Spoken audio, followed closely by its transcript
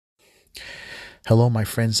Hello, my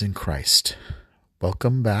friends in Christ.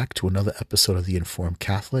 Welcome back to another episode of The Informed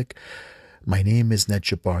Catholic. My name is Ned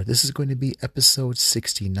Jabbar. This is going to be episode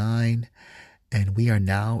 69, and we are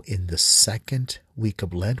now in the second week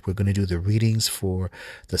of Lent. We're going to do the readings for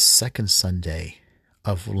the second Sunday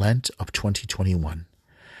of Lent of 2021.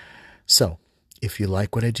 So, if you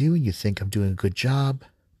like what I do and you think I'm doing a good job,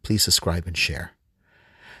 please subscribe and share.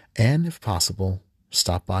 And if possible,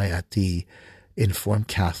 stop by at the Informed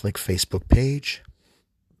Catholic Facebook page.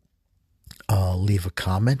 Leave a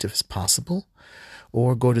comment if it's possible,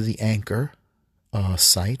 or go to the Anchor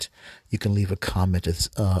site. You can leave a comment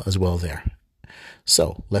as well there.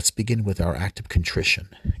 So let's begin with our act of contrition.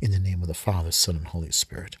 In the name of the Father, Son, and Holy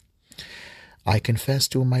Spirit. I confess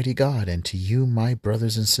to Almighty God and to you, my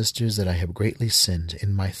brothers and sisters, that I have greatly sinned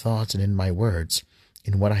in my thoughts and in my words,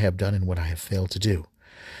 in what I have done and what I have failed to do.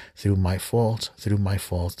 Through my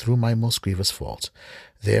most grievous fault.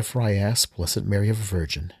 Therefore I ask, Blessed Mary, ever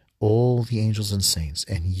Virgin, all the angels and saints,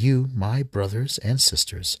 and you, my brothers and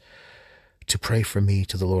sisters, to pray for me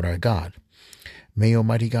to the Lord our God. May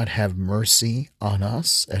Almighty God have mercy on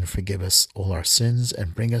us and forgive us all our sins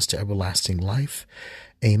and bring us to everlasting life.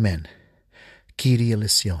 Amen. Kyrie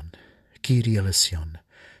eleison, Kyrie eleison,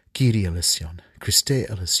 Kyrie eleison, Christe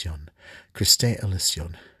eleison, Christe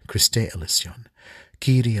eleison, Christe eleison,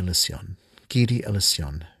 Kyrie eleison, Kyrie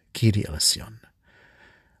eleison, Kyrie eleison.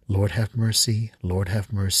 Lord have mercy, Lord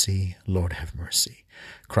have mercy, Lord have mercy.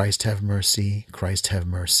 Christ have mercy, Christ have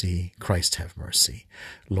mercy, Christ have mercy.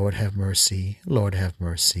 Lord have mercy, Lord have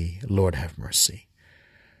mercy, Lord have mercy.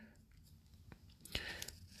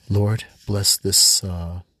 Lord, bless this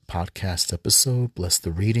podcast episode, bless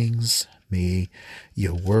the readings. May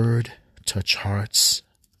your word touch hearts,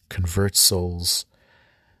 convert souls,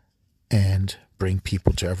 and bring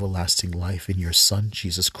people to everlasting life in your Son,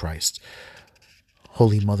 Jesus Christ.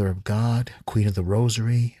 Holy Mother of God, Queen of the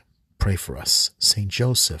Rosary, pray for us. Saint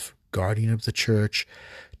Joseph, Guardian of the Church,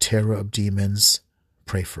 Terror of Demons,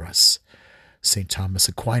 pray for us. Saint Thomas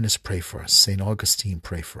Aquinas, pray for us. Saint Augustine,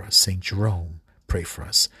 pray for us. Saint Jerome, pray for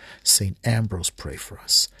us. Saint Ambrose, pray for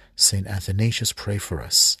us. Saint Athanasius, pray for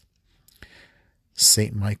us.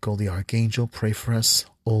 Saint Michael the Archangel, pray for us.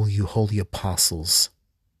 All you holy apostles,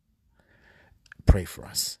 pray for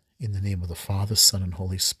us. In the name of the Father, Son, and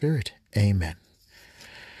Holy Spirit. Amen.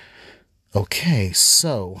 Okay,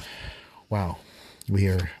 so, wow, we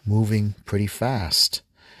are moving pretty fast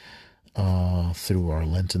through our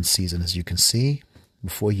Lenten season, as you can see.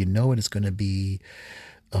 Before you know it, it's going to be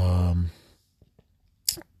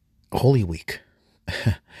Holy Week.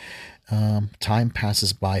 Time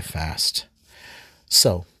passes by fast.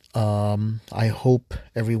 So, I hope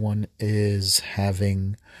everyone is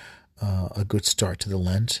having a good start to the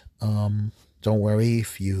Lent. Don't worry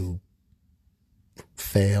if you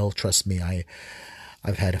fail. Trust me,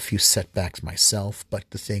 I've had a few setbacks myself, but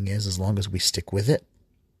the thing is, as long as we stick with it,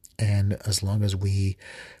 and as long as we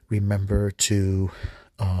remember to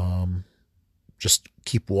just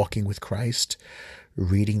keep walking with Christ,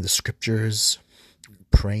 reading the scriptures,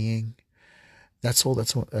 praying, that's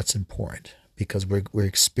important, because we're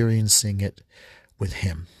experiencing it with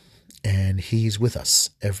Him, and He's with us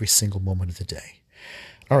every single moment of the day.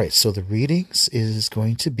 All right, so the readings is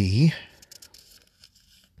going to be,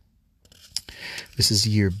 this is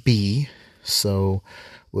year B, so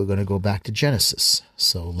we're going to go back to Genesis.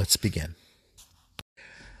 So let's begin.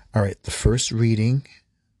 All right, the first reading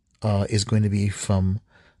is going to be from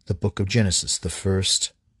the book of Genesis, the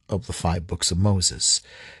first of the 5 books of Moses.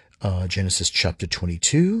 Genesis chapter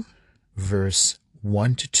 22, verse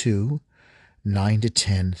 1 to 2, 9 to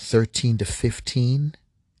 10, 13 to 15,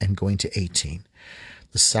 and going to 18.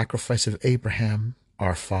 The sacrifice of Abraham,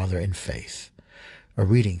 our father in faith. A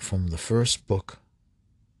reading from the first book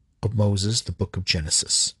of Moses, the book of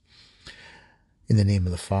Genesis. In the name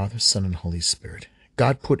of the Father, Son, and Holy Spirit.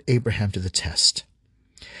 God put Abraham to the test.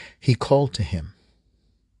 He called to him,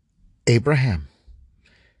 Abraham.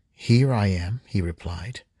 Here I am, he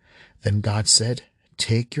replied. Then God said,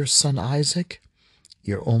 take your son Isaac,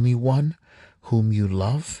 your only one, whom you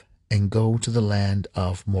love, and go to the land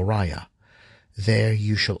of Moriah. There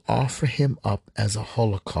you shall offer him up as a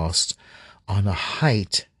holocaust on a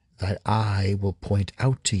height that I will point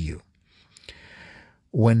out to you.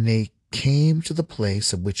 When they came to the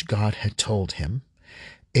place of which God had told him,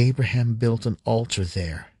 Abraham built an altar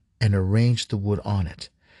there and arranged the wood on it.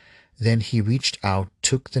 Then he reached out,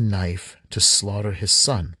 took the knife to slaughter his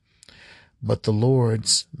son. But the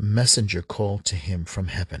Lord's messenger called to him from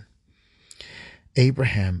heaven,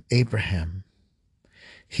 Abraham, Abraham.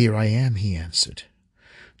 Here I am, he answered.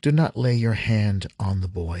 Do not lay your hand on the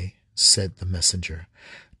boy, said the messenger.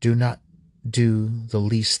 Do not do the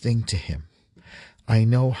least thing to him. I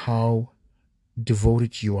know how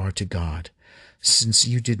devoted you are to God, since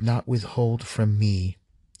you did not withhold from me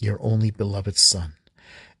your only beloved son.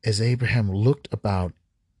 As Abraham looked about,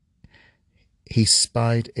 he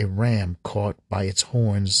spied a ram caught by its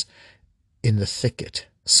horns in the thicket.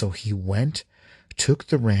 So he went, took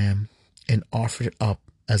the ram, and offered it up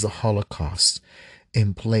as a holocaust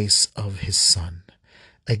in place of his son.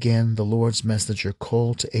 Again, the Lord's messenger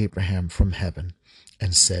called to Abraham from heaven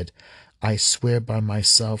and said, I swear by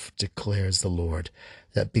myself, declares the Lord,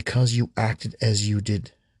 that because you acted as you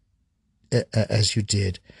did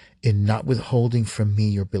in not withholding from me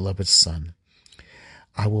your beloved son,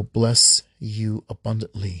 I will bless you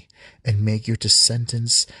abundantly and make your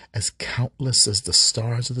descendants as countless as the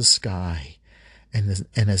stars of the sky and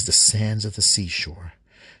as the sands of the seashore.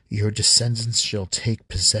 Your descendants shall take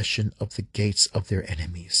possession of the gates of their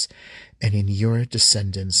enemies, and in your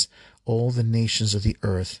descendants all the nations of the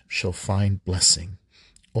earth shall find blessing.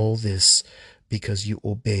 All this because you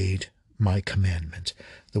obeyed my commandment.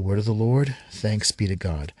 The word of the Lord. Thanks be to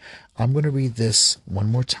God. I'm going to read this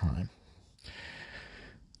one more time.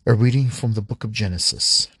 A reading from the book of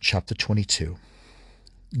Genesis, chapter 22.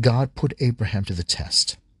 God put Abraham to the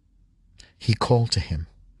test. He called to him,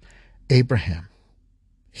 Abraham.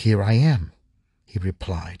 Here I am, he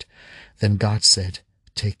replied. Then God said,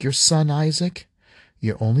 take your son Isaac,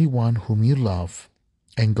 your only one whom you love,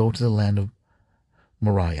 and go to the land of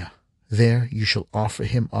Moriah. There you shall offer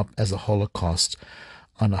him up as a holocaust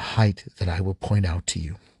on a height that I will point out to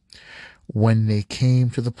you. When they came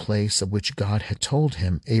to the place of which God had told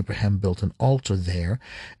him, Abraham built an altar there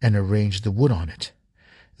and arranged the wood on it.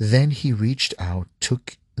 Then he reached out,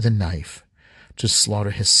 took the knife to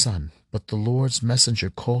slaughter his son. But the Lord's messenger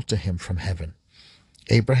called to him from heaven,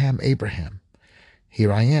 Abraham, Abraham.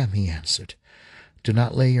 Here I am, he answered. Do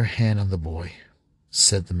not lay your hand on the boy,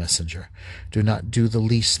 said the messenger. Do not do the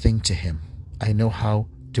least thing to him. I know how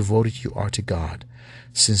devoted you are to God,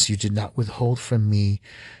 since you did not withhold from me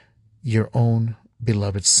your own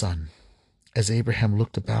beloved son. As Abraham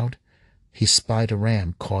looked about, he spied a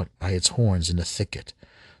ram caught by its horns in a thicket.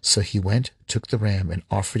 So he went, took the ram, and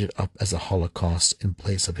offered it up as a holocaust in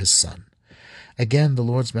place of his son. Again the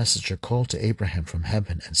Lord's messenger called to Abraham from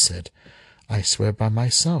heaven and said, I swear by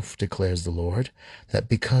myself, declares the Lord, that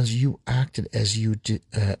because you acted as you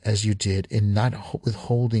did in not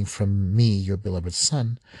withholding from me your beloved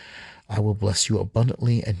son, I will bless you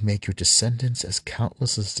abundantly and make your descendants as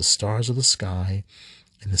countless as the stars of the sky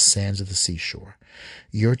and the sands of the seashore.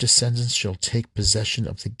 Your descendants shall take possession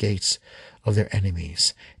of the gates of their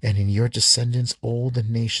enemies, and in your descendants all the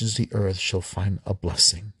nations of the earth shall find a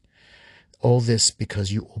blessing. All this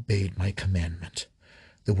because you obeyed my commandment.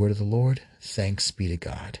 The word of the Lord. Thanks be to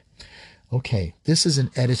God. Okay, this is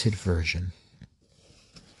an edited version,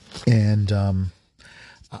 and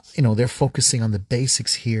they're focusing on the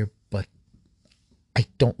basics here, but I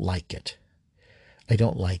don't like it.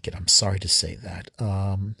 I'm sorry to say that.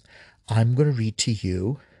 I'm going to read to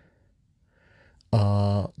you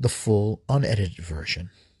the full unedited version.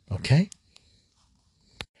 Okay?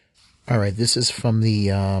 All right, this is from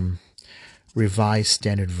the Revised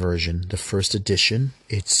Standard Version, the first edition.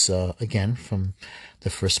 It's, again, from the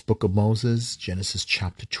first book of Moses, Genesis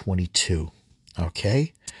chapter 22.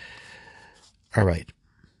 Okay? All right.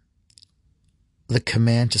 The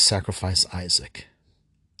command to sacrifice Isaac.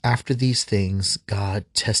 After these things, God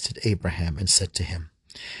tested Abraham and said to him,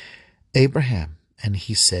 Abraham, and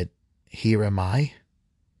he said, Here am I.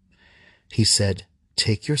 He said,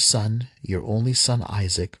 Take your son, your only son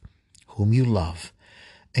Isaac, whom you love,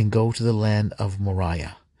 and go to the land of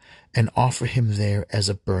Moriah, and offer him there as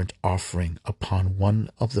a burnt offering upon one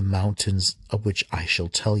of the mountains of which I shall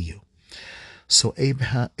tell you. So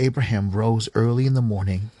Abraham rose early in the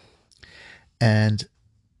morning and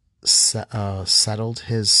saddled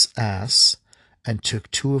his ass and took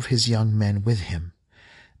 2 of his young men with him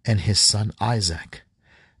and his son Isaac,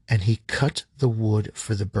 and he cut the wood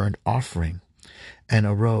for the burnt offering and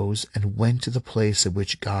arose and went to the place of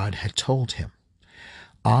which God had told him.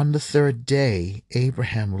 On the 3rd day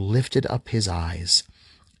Abraham lifted up his eyes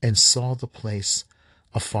and saw the place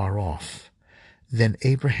afar off. Then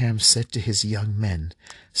Abraham said to his young men,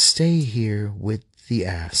 Stay here with the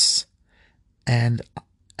ass, and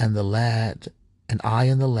the lad, and I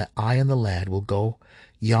and the lad will go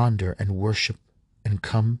yonder and worship and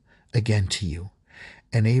come again to you.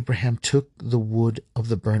 And Abraham took the wood of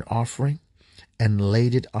the burnt offering and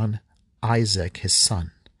laid it on Isaac his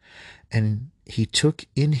son. And he took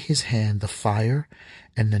in his hand the fire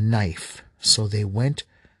and the knife. So they went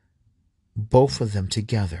both of them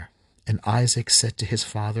together. And Isaac said to his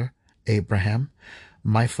father Abraham,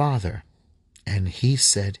 my father. And he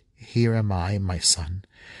said, Here am I, my son.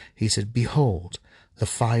 He said, Behold, the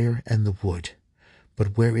fire and the wood,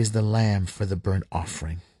 but where is the lamb for the burnt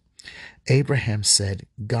offering? Abraham said,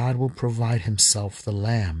 God will provide himself the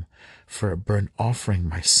lamb for a burnt offering,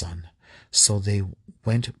 my son. So they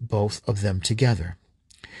went both of them together.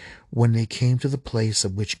 When they came to the place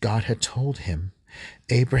of which God had told him,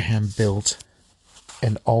 Abraham built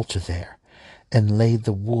an altar there, and laid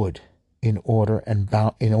the wood in order and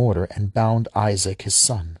bound Isaac his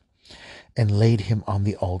son, and laid him on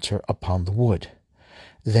the altar upon the wood.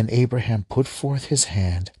 Then Abraham put forth his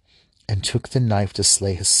hand, and took the knife to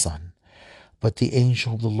slay his son. But the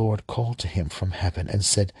angel of the Lord called to him from heaven, and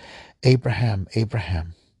said, Abraham,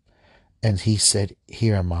 Abraham. And he said,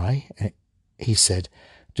 Here am I. And he said,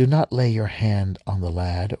 Do not lay your hand on the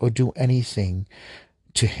lad, or do anything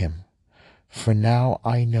to him. For now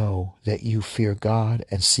I know that you fear God,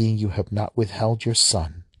 and seeing you have not withheld your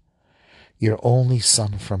son, your only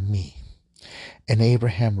son, from me. And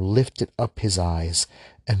Abraham lifted up his eyes,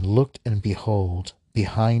 and looked, and behold,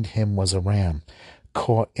 behind him was a ram,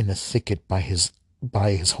 caught in a thicket by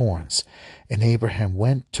his horns. And Abraham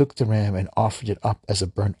went, took the ram, and offered it up as a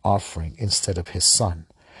burnt offering instead of his son.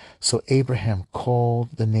 So Abraham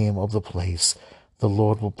called the name of the place, The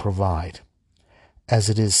Lord will provide. As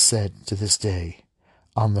it is said to this day,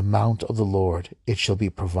 On the mount of the Lord it shall be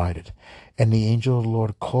provided. And the angel of the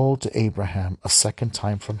Lord called to Abraham a second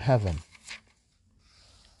time from heaven,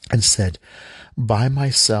 and said, By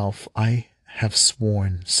myself I have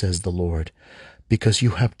sworn, says the Lord, because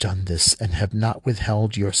you have done this, and have not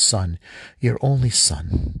withheld your son, your only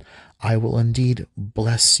son. I will indeed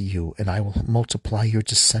bless you, and I will multiply your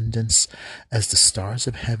descendants as the stars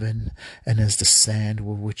of heaven, and as the sand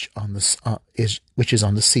which is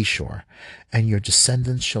on the seashore. And your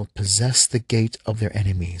descendants shall possess the gate of their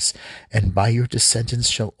enemies, and by your descendants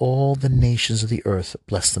shall all the nations of the earth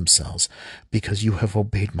bless themselves, because you have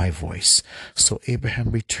obeyed my voice. So Abraham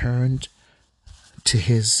returned to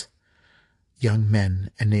his young men,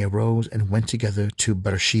 and they arose and went together to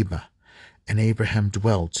Beersheba, and Abraham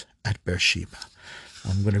dwelt at Beersheba.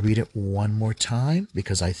 I'm going to read it one more time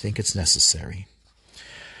because I think it's necessary.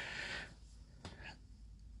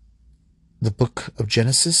 The book of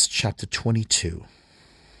Genesis, chapter 22.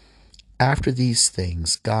 After these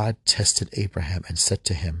things, God tested Abraham and said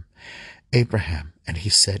to him, Abraham, and he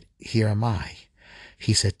said, Here am I.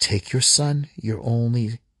 He said, Take your son, your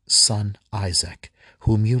only son Isaac,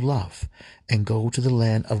 whom you love, and go to the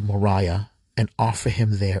land of Moriah, and offer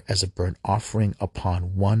him there as a burnt offering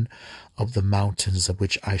upon one of the mountains of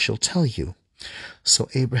which I shall tell you. So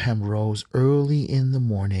Abraham rose early in the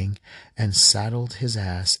morning, and saddled his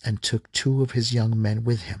ass, and took 2 of his young men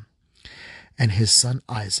with him, and his son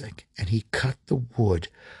Isaac, and he cut the wood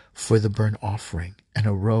for the burnt offering, and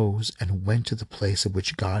arose and went to the place of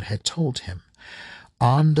which God had told him.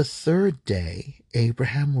 On the 3rd day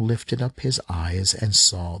Abraham lifted up his eyes and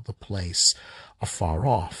saw the place afar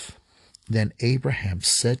off. Then Abraham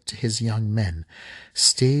said to his young men,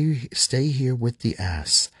 Stay here with the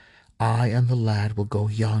ass. I and the lad will go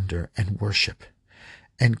yonder and worship,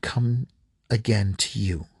 and come again to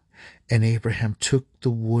you. And Abraham took the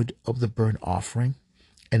wood of the burnt offering,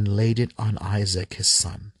 and laid it on Isaac his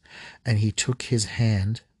son. And he took in his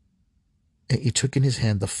hand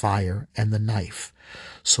the fire and the knife.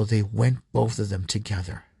 So they went both of them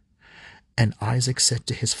together. And Isaac said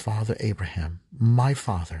to his father Abraham, My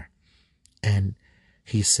father. And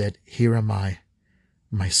he said, Here am I,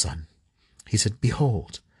 my son. He said,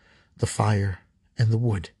 Behold, the fire and the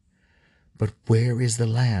wood, but where is the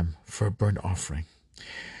lamb for a burnt offering?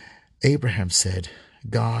 Abraham said,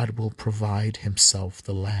 God will provide himself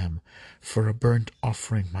the lamb for a burnt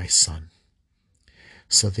offering, my son.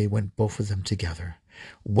 So they went both of them together.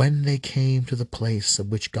 When they came to the place of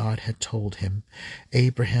which God had told him,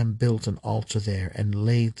 Abraham built an altar there, and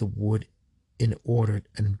laid the wood in order,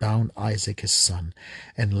 and bound Isaac his son,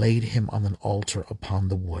 and laid him on an altar upon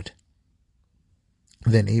the wood.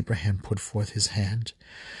 Then Abraham put forth his hand,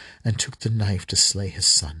 and took the knife to slay his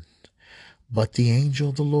son. But the angel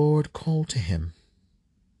of the Lord called to him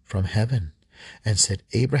from heaven, and said,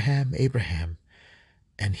 Abraham, Abraham.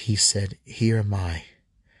 And he said, Here am I.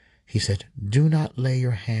 He said, Do not lay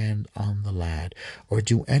your hand on the lad, or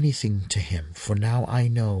do anything to him, for now I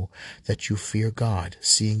know that you fear God,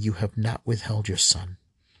 seeing you have not withheld your son,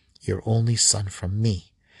 your only son, from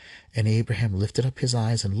me. And Abraham lifted up his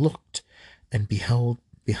eyes and looked, and beheld,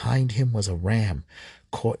 behind him was a ram,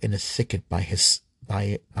 caught in a thicket by his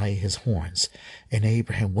horns. And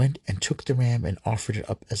Abraham went and took the ram, and offered it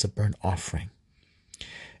up as a burnt offering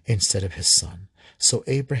instead of his son. So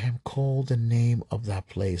Abraham called the name of that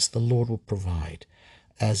place, "The Lord will provide,"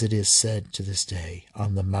 as it is said to this day,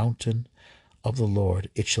 "On the mountain of the Lord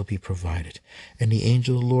it shall be provided." And the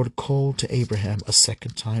angel of the Lord called to Abraham a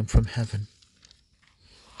second time from heaven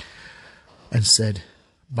and said,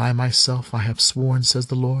 "By myself I have sworn, says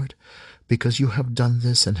the Lord, because you have done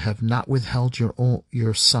this and have not withheld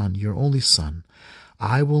your son, your only son.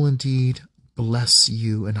 I will indeed bless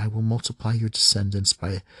you, and I will multiply your descendants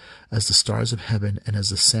as the stars of heaven and as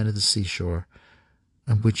the sand of the seashore,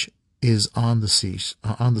 and which is on the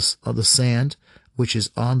the sand which is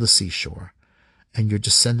on the seashore. And your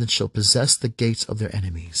descendants shall possess the gates of their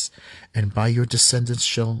enemies, and by your descendants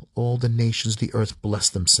shall all the nations of the earth bless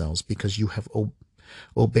themselves, because you have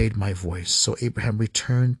obeyed my voice." So Abraham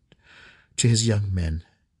returned to his young men,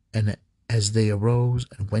 and as they arose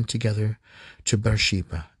and went together to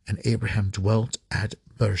Beersheba, and Abraham dwelt at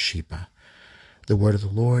Beersheba. The word of the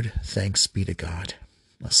Lord. Thanks be to God.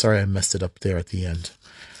 Sorry I messed it up there at the end.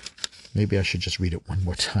 Maybe I should just read it one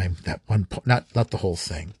more time. That one part, not the whole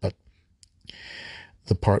thing, but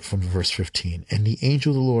the part from verse 15. "And the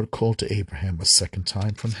angel of the Lord called to Abraham a second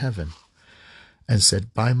time from heaven and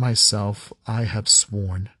said, By myself I have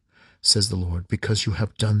sworn, says the Lord, because you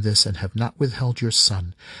have done this and have not withheld your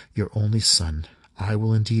son, your only son. I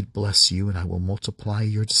will indeed bless you, and I will multiply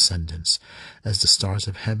your descendants as the stars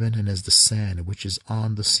of heaven and as the sand which is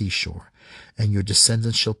on the seashore. And your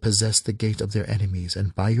descendants shall possess the gate of their enemies,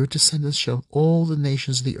 and by your descendants shall all the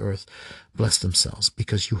nations of the earth bless themselves,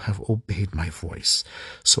 because you have obeyed my voice."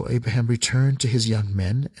 So Abraham returned to his young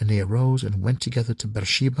men, and they arose and went together to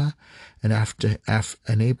Beersheba,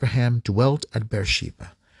 and Abraham dwelt at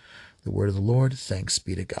Beersheba. The word of the Lord. Thanks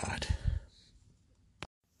be to God.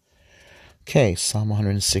 Okay, Psalm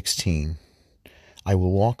 116. I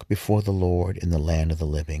will walk before the Lord in the land of the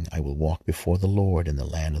living. I will walk before the Lord in the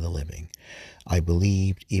land of the living. I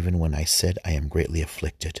believed even when I said I am greatly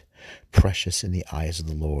afflicted. Precious in the eyes of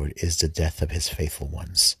the Lord is the death of his faithful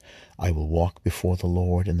ones. I will walk before the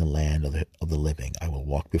Lord in the land of the living. I will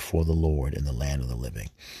walk before the Lord in the land of the living.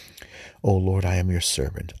 O Lord, I am your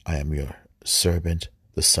servant. I am your servant,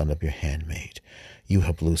 the son of your handmaid. You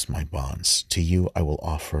have loosed my bonds. To you I will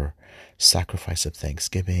offer sacrifice of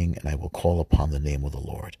thanksgiving, and I will call upon the name of the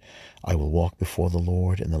Lord. I will walk before the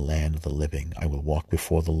Lord in the land of the living. I will walk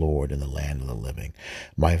before the Lord in the land of the living.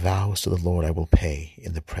 My vows to the Lord I will pay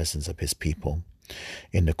in the presence of his people.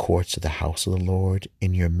 In the courts of the house of the Lord,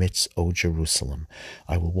 in your midst, O Jerusalem,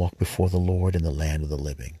 I will walk before the Lord in the land of the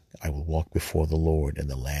living. I will walk before the Lord in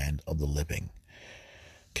the land of the living.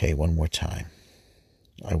 Okay, one more time.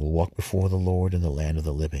 I will walk before the Lord in the land of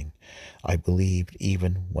the living. I believed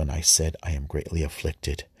even when I said I am greatly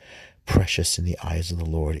afflicted. Precious in the eyes of the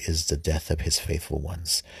Lord is the death of his faithful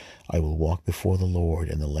ones. I will walk before the Lord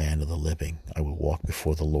in the land of the living. I will walk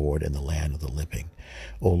before the Lord in the land of the living.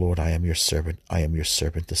 O Lord, I am your servant. I am your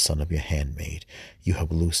servant, the son of your handmaid. You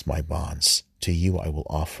have loosed my bonds. To you I will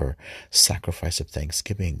offer sacrifice of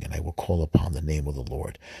thanksgiving, and I will call upon the name of the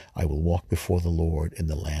Lord. I will walk before the Lord in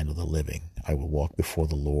the land of the living. I will walk before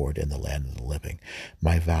the Lord in the land of the living.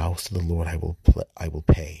 My vows to the Lord I will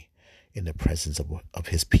pay in the presence of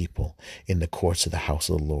his people, in the courts of the house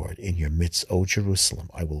of the Lord. In your midst, O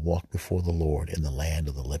Jerusalem, I will walk before the Lord in the land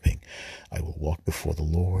of the living. I will walk before the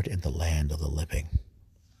Lord in the land of the living.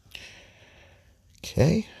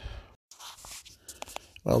 Okay.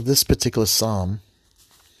 Well, this particular psalm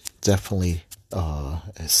definitely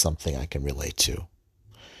is something I can relate to.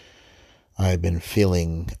 I've been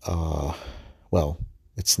feeling,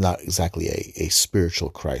 it's not exactly a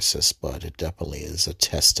spiritual crisis, but it definitely is a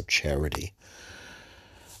test of charity,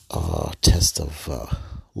 a test of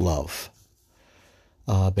love.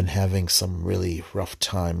 I've been having some really rough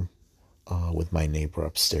time with my neighbor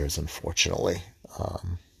upstairs, unfortunately.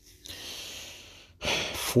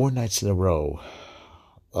 4 nights in a row,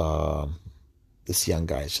 this young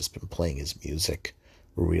guy has just been playing his music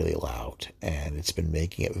really loud, and it's been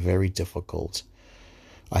making it very difficult.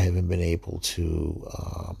 I haven't been able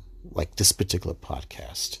to, like this particular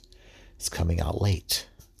podcast, it's coming out late.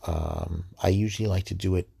 I usually like to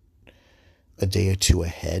do it a day or two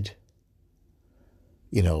ahead,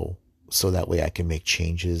 so that way I can make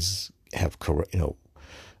changes, if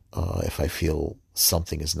I feel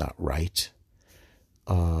something is not right.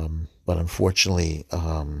 But unfortunately,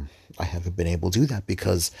 I haven't been able to do that,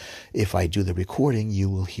 because if I do the recording, you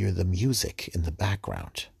will hear the music in the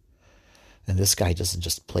background. And this guy doesn't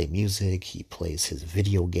just play music, he plays his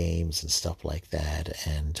video games and stuff like that.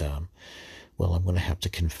 And, I'm going to have to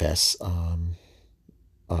confess,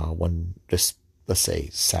 let's say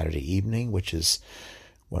Saturday evening, which is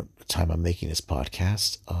the time I'm making this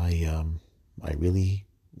podcast, I I really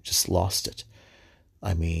just lost it.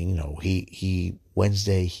 I mean, he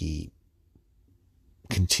Wednesday he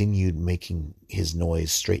continued making his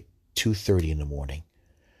noise straight 2:30 in the morning,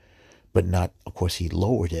 but not. Of course, he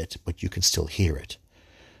lowered it, but you can still hear it.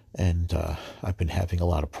 And I've been having a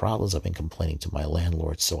lot of problems. I've been complaining to my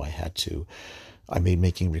landlord, so I've been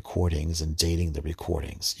making recordings and dating the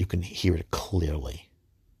recordings. You can hear it clearly.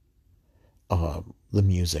 The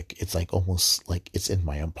music, it's like almost like it's in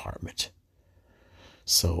my apartment.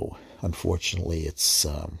 So unfortunately, it's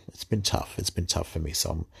been tough. It's been tough for me.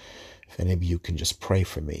 So if any of you can just pray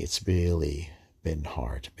for me, it's really been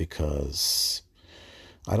hard because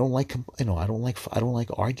I don't like, I don't like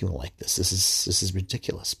arguing like this. This is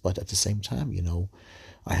ridiculous. But at the same time,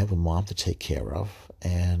 I have a mom to take care of,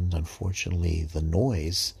 and unfortunately, the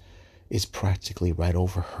noise is practically right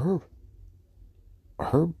over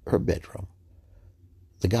her bedroom.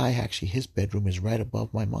 The guy actually, his bedroom is right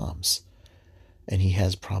above my mom's, and he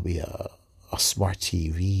has probably a smart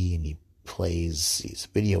TV, and he plays these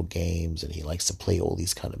video games, and he likes to play all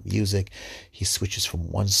these kind of music. He switches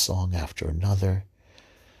from one song after another,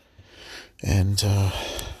 and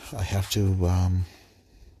I have to.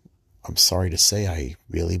 I'm sorry to say, I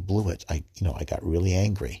really blew it. I got really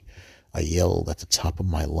angry. I yelled at the top of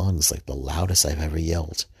my lungs, like the loudest I've ever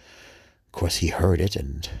yelled. Of course, he heard it,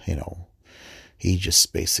 and he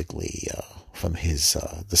just basically, from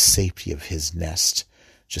the safety of his nest,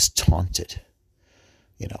 just taunted.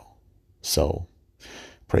 So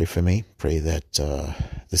pray for me. Pray that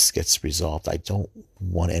this gets resolved. I don't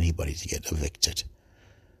want anybody to get evicted.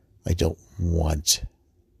 I don't want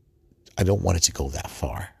it to go that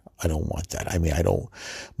far. I don't want that. I mean,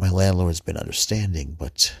 my landlord's been understanding,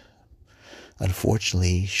 but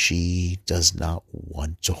unfortunately, she does not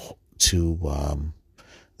want to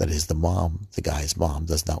that is the guy's mom,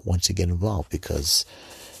 does not want to get involved because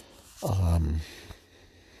I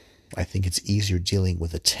think it's easier dealing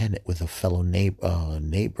with a fellow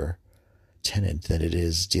neighbor tenant than it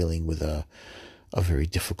is dealing with a very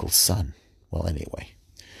difficult son. Well, anyway,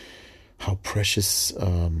 how precious,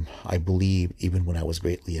 I believe, even when I was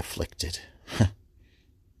greatly afflicted.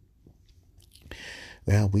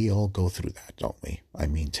 Well, we all go through that, don't we? I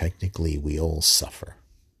mean, technically, we all suffer.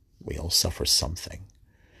 We all suffer something.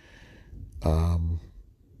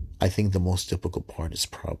 I think the most difficult part is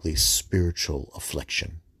probably spiritual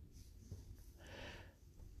affliction.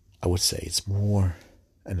 I would say it's more,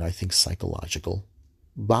 and I think psychological.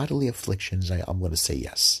 Bodily afflictions, I'm going to say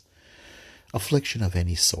yes. Affliction of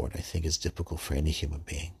any sort, I think, is difficult for any human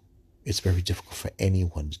being. It's very difficult for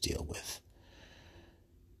anyone to deal with.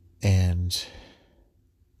 And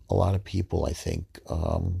a lot of people, I think,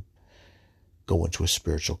 go into a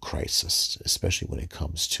spiritual crisis, especially when it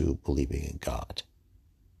comes to believing in God.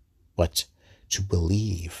 But to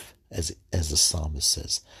believe, as the psalmist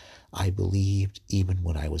says, I believed even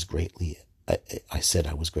when I said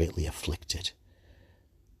I was greatly afflicted.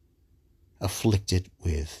 Afflicted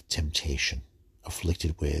with temptation,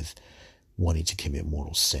 afflicted with wanting to commit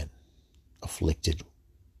mortal sin, afflicted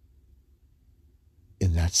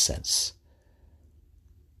in that sense,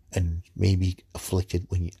 and maybe afflicted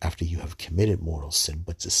after you have committed mortal sin,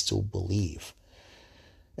 but to still believe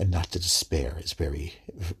and not to despair is very,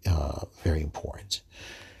 very important.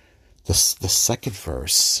 The second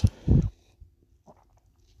verse,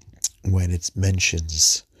 when it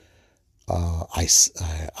mentions, I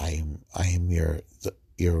am your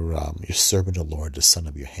servant, O Lord, the son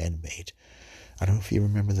of your handmaid. I don't know if you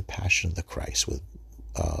remember The Passion of the Christ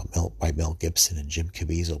by Mel Gibson and Jim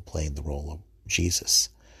Caviezel playing the role of Jesus.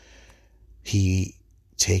 He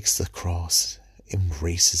takes the cross,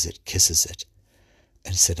 embraces it, kisses it,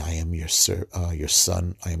 and said, I am your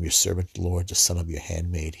son, I am your servant, Lord, the son of your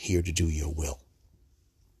handmaid, here to do your will.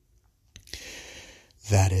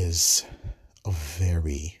 That is a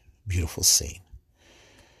very beautiful scene.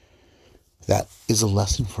 That is a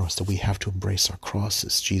lesson for us that we have to embrace our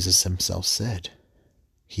crosses. Jesus himself said,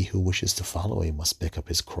 he who wishes to follow him must pick up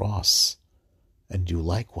his cross and do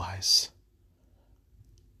likewise.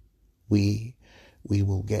 We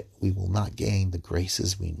will not gain the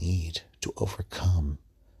graces we need to overcome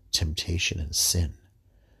temptation and sin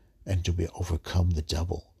and to overcome the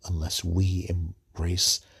devil unless we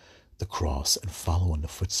embrace the cross and follow in the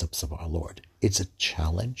footsteps of our Lord. It's a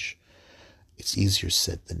challenge. It's easier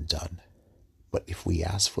said than done. But if we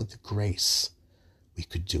ask for the grace, we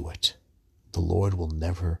could do it. The Lord will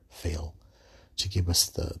never fail to give us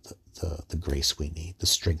the grace we need, the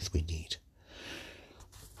strength we need.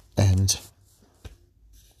 And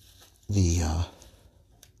the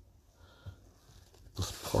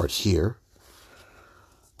part here,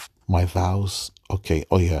 my vows, okay,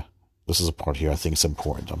 oh yeah, This is a part here I think is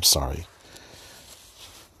important. I'm sorry.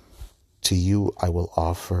 To you I will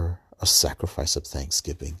offer a sacrifice of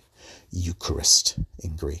thanksgiving, Eucharist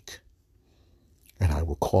in Greek, and I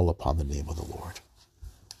will call upon the name of the Lord.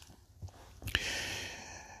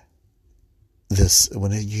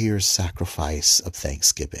 When you hear sacrifice of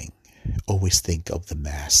thanksgiving, always think of the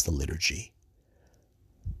Mass, the liturgy.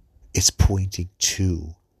 It's pointing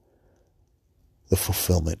to the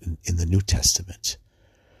fulfillment in the New Testament.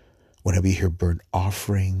 Whenever you hear burnt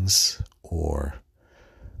offerings or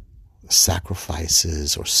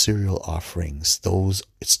sacrifices or cereal offerings,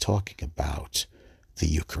 it's talking about the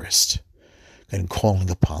Eucharist and calling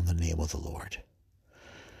upon the name of the Lord.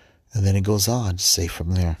 And then it goes on to say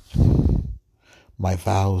from there, my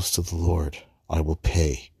vows to the Lord I will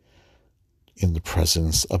pay in the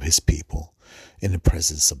presence of his people, in the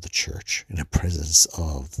presence of the church, in the presence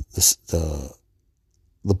of the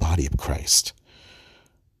body of Christ,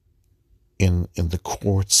 in the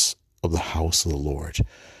courts of the house of the Lord,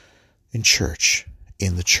 in church,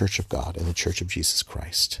 in the church of God, in the church of Jesus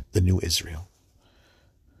Christ, the new Israel.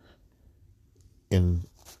 In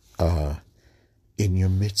your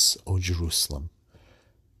midst, O Jerusalem,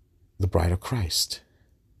 the bride of Christ,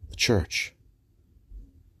 the church.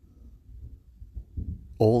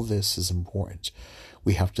 All this is important.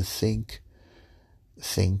 We have to think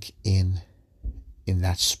in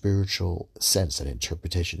that spiritual sense, that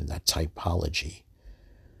interpretation, in that typology.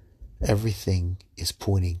 Everything is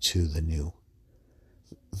pointing to the new.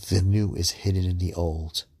 The new is hidden in the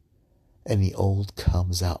old, and the old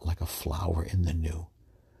comes out like a flower in the new.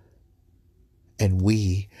 And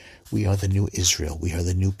we are the new Israel. We are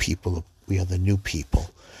the new people. We are the new people.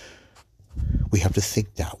 We have to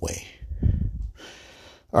think that way.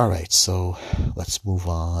 All right, so let's move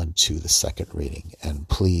on to the second reading. And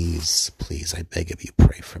please, I beg of you,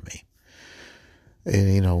 pray for me.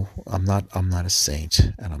 And, I'm not a saint,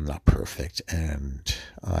 and I'm not perfect, and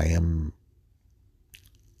I am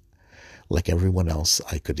like everyone else.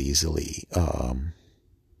 I could easily,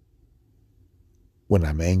 when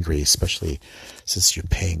I'm angry, especially since you're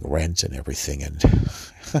paying rent and everything, and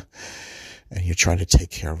and you're trying to take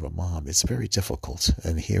care of a mom, it's very difficult.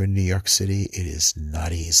 And here in New York City, it is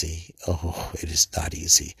not easy. Oh, it is not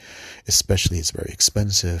easy. Especially, it's very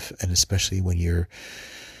expensive, and especially when you're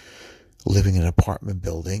living in an apartment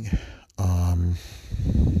building,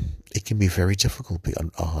 it can be very difficult,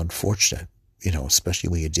 unfortunate, especially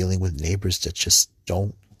when you're dealing with neighbors that just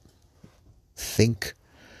don't think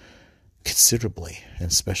considerably,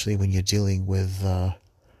 and especially when you're dealing with,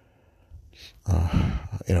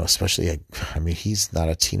 especially, I mean, he's not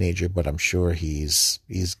a teenager, but I'm sure he's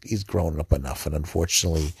grown up enough, and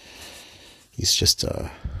unfortunately, he's just an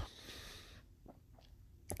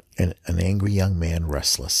angry young man,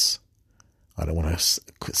 restless. I don't want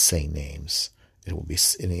to say names. It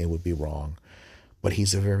would be wrong. But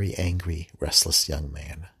he's a very angry, restless young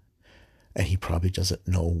man. And he probably doesn't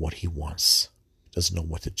know what he wants. Doesn't know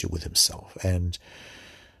what to do with himself. And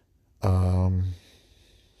I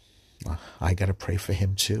got to pray for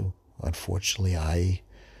him too. Unfortunately, I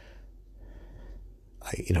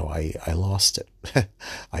lost it.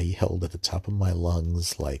 I yelled at the top of my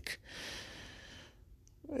lungs, like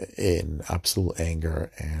in absolute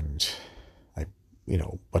anger, and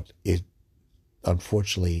but it,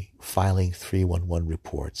 unfortunately, filing 311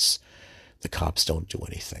 reports, the cops don't do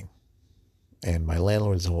anything. And my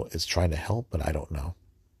landlord is trying to help, but I don't know.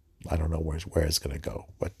 I don't know where it's going to go.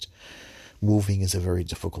 But moving is a very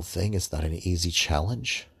difficult thing. It's not an easy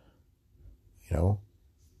challenge. I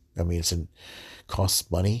mean, it costs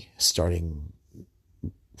money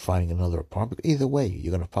finding another apartment. Either way,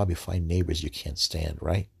 you're going to probably find neighbors you can't stand,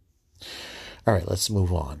 right? All right, let's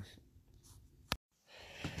move on.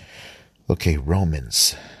 Okay,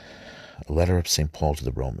 Romans, a letter of St. Paul to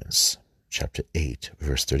the Romans, chapter 8,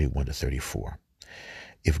 verse 31 to 34.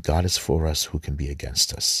 If God is for us, who can be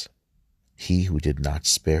against us? He who did not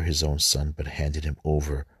spare his own son, but handed him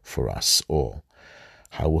over for us all,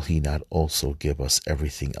 how will he not also give us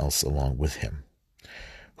everything else along with him?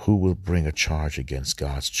 Who will bring a charge against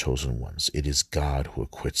God's chosen ones? It is God who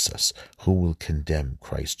acquits us. Who will condemn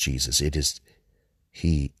Christ Jesus? It is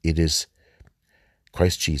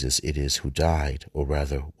Christ Jesus it is who died, or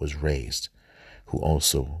rather was raised, who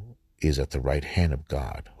also is at the right hand of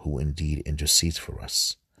God, who indeed intercedes for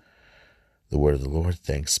us. The word of the Lord.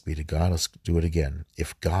 Thanks be to God. Let's do it again.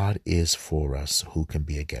 If God is for us, who can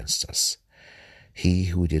be against us? He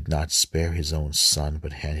who did not spare his own son,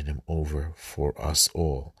 but handed him over for us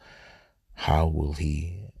all, how will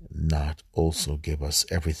he not also give us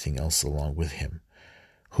everything else along with him?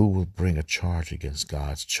 Who will bring a charge against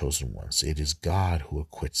God's chosen ones? It is God who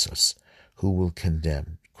acquits us. Who will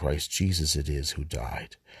condemn? Christ Jesus it is who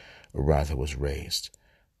died, or rather was raised,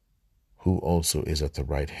 who also is at the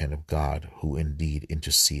right hand of God, who indeed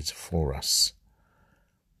intercedes for us.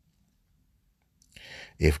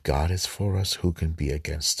 If God is for us, who can be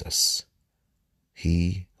against us?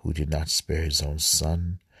 He who did not spare his own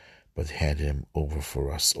Son, but handed him over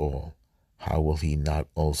for us all, how will he not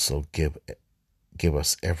also give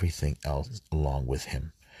us everything else along with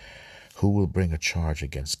him? Who will bring a charge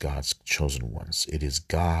against God's chosen ones? It is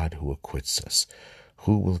God who acquits us.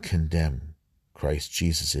 Who will condemn? Christ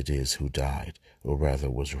Jesus it is who died, or rather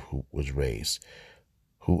who was raised,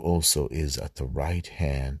 who also is at the right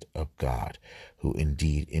hand of God, who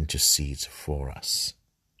indeed intercedes for us.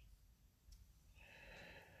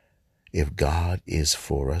 If God is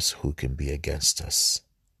for us, who can be against us?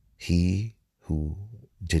 He who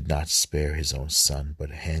did not spare his own Son,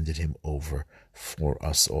 but handed him over for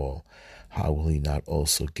us all, how will he not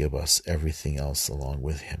also give us everything else along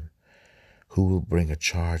with him? Who will bring a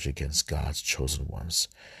charge against God's chosen ones?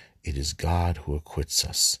 It is God who acquits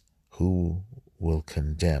us. Who will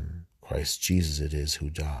condemn? Christ Jesus it is who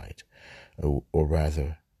died, or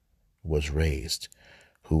rather was raised,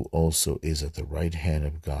 who also is at the right hand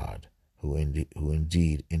of God, who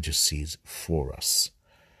indeed intercedes for us.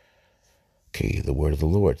 Okay, the word of the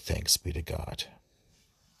Lord. Thanks be to God.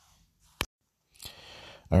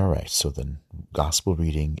 All right, so the gospel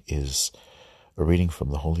reading is a reading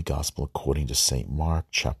from the Holy Gospel according to St. Mark,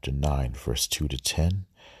 chapter 9, verse 2 to 10.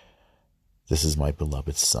 This is my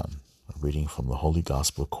beloved Son. A reading from the Holy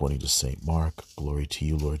Gospel according to St. Mark. Glory to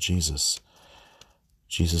you, Lord Jesus.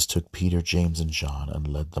 Jesus took Peter, James, and John and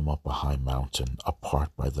led them up a high mountain, apart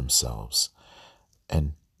by themselves.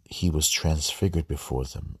 And he was transfigured before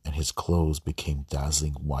them, and his clothes became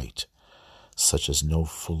dazzling white, such as no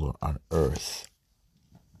fuller on earth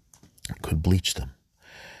could bleach them.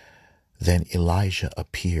 Then Elijah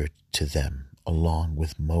appeared to them along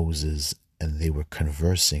with Moses, and they were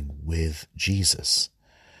conversing with Jesus.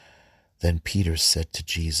 Then Peter said to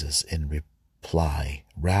Jesus in reply,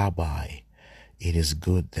 Rabbi, it is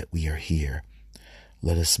good that we are here.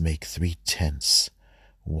 Let us make 3 tents,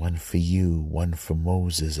 one for you, one for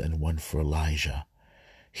Moses, and one for Elijah.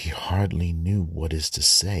 He hardly knew what is to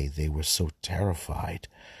say. They were so terrified.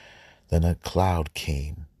 Then a cloud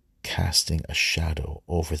came, casting a shadow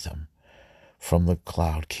over them. From the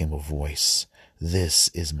cloud came a voice, This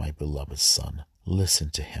is my beloved Son.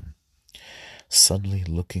 Listen to him. Suddenly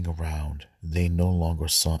looking around, they no longer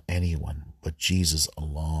saw anyone but Jesus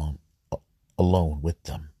alone with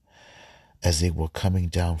them. As they were coming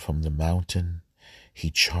down from the mountain, he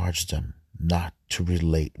charged them not to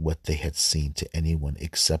relate what they had seen to anyone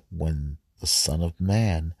except when the Son of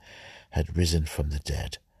Man had risen from the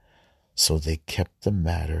dead. So they kept the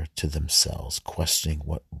matter to themselves, questioning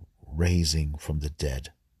what raising from the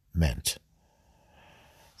dead meant.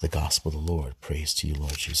 The Gospel of the Lord. Praise to you,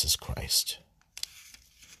 Lord Jesus Christ.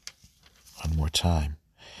 One more time.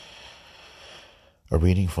 A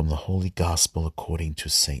reading from the Holy Gospel according to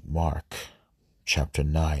St. Mark, chapter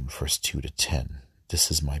 9, verse 2 to 10. This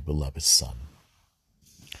is my beloved Son.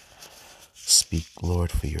 Speak, Lord,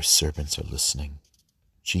 for your servants are listening.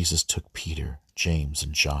 Jesus took Peter, James,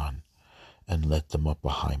 and John and led them up a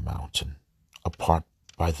high mountain, apart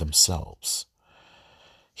by themselves.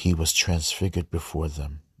 He was transfigured before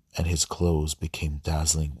them, and his clothes became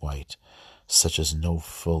dazzling white, such as no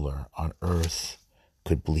fuller on earth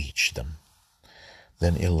could bleach them.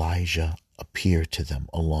 Then Elijah appeared to them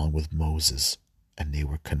along with Moses, and they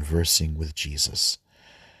were conversing with Jesus.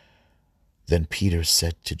 Then Peter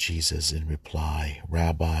said to Jesus in reply,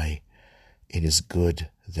 Rabbi, it is good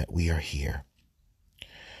that we are here.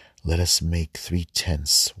 Let us make 3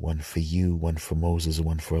 tents, one for you, one for Moses, and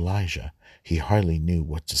one for Elijah. He hardly knew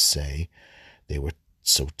what to say. They were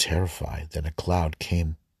so terrified. Then a cloud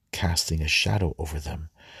came, casting a shadow over them.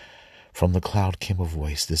 From the cloud came a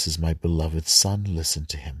voice, This is my beloved Son, listen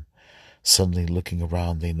to him. Suddenly looking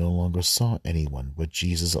around, they no longer saw anyone but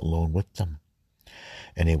Jesus alone with them.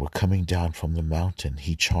 And they were coming down from the mountain.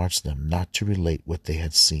 He charged them not to relate what they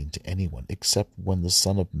had seen to anyone, except when the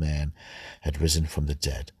Son of Man had risen from the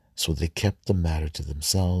dead. So they kept the matter to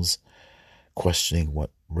themselves, questioning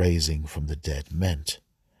what raising from the dead meant.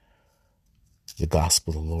 The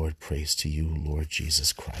Gospel of the Lord. Praise to you, Lord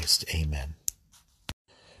Jesus Christ. Amen.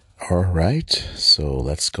 All right, so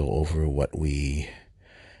let's go over what we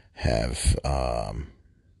have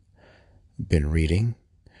been reading.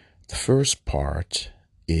 The first part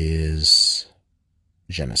is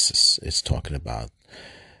Genesis. It's talking about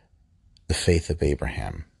the faith of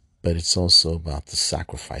Abraham. but it's also about the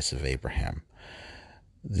sacrifice of Abraham.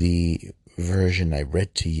 The version I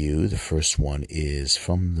read to you, the first one, is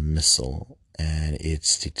from the Missal, and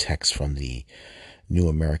it's the text from the New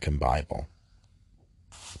American Bible.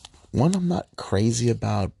 One I'm not crazy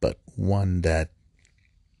about, but one that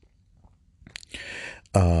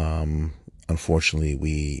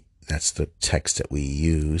unfortunately that's the text that we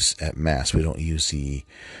use at Mass. We don't use the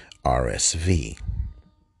RSV.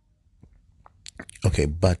 Okay,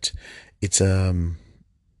 but it's an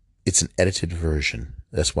edited version.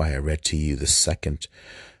 That's why I read to you the second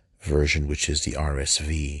version, which is the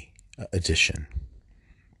RSV edition.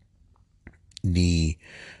 The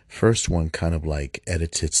first one kind of like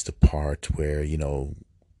edits the part where,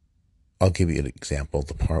 I'll give you an example.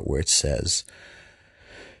 The part where it says,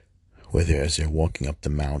 as they're walking up the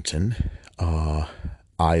mountain,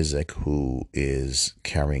 Isaac, who is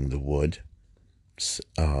carrying the wood,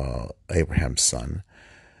 Abraham's son,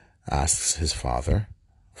 asks his father,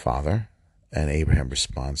 and Abraham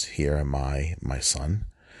responds, "Here am I, my son."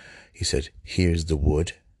 He said, "Here's the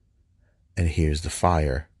wood, and here's the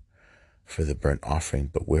fire for the burnt offering,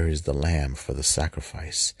 but where is the lamb for the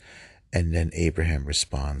sacrifice?" And then Abraham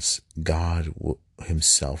responds, "God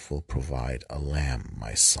himself will provide a lamb,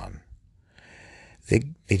 my son."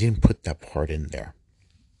 They didn't put that part in there.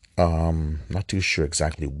 Not too sure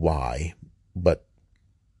exactly why, but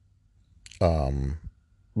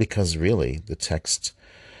because really the text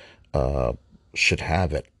should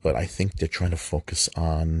have it, but I think they're trying to focus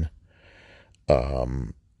on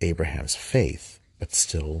Abraham's faith, but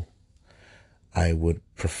still I would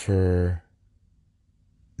prefer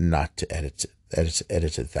not to edit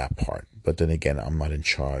that part. But then again, I'm not in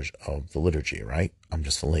charge of the liturgy, right? I'm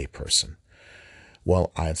just a lay person.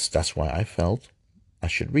 Well, that's why I felt I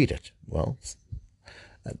should read it. Well,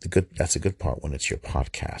 that's a good part when it's your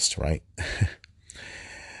podcast, right?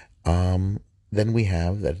 Then we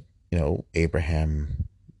have that, Abraham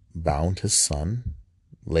bound his son,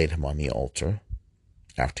 laid him on the altar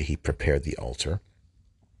after he prepared the altar,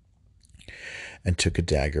 and took a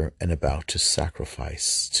dagger and about to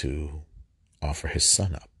sacrifice, to offer his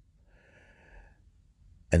son up.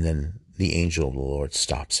 And then the angel of the Lord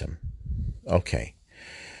stops him. Okay,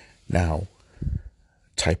 now,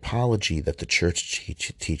 typology that the church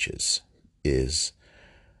teaches is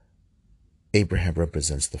Abraham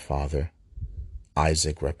represents the father,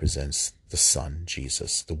 Isaac represents the son,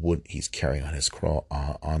 Jesus. The wood he's carrying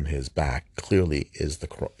on his back clearly is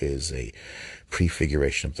a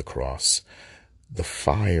prefiguration of the cross. The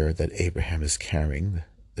fire that Abraham is carrying,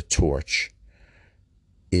 the torch,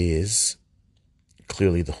 is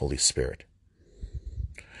clearly the Holy Spirit.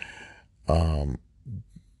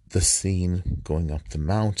 The scene going up the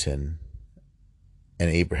mountain and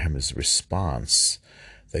Abraham's response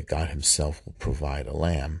that God himself will provide a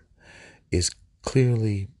lamb is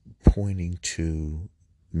clearly pointing to,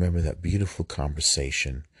 remember that beautiful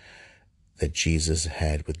conversation that Jesus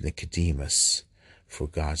had with Nicodemus, for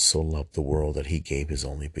God so loved the world that he gave his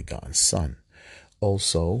only begotten son.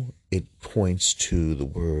 Also, it points to the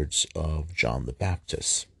words of John the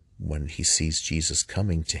Baptist when he sees Jesus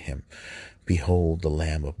coming to him. "Behold the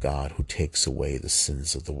Lamb of God who takes away the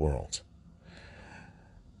sins of the world."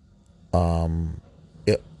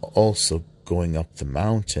 It also, going up the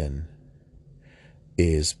mountain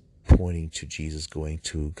is pointing to Jesus going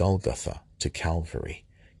to Golgotha, to Calvary,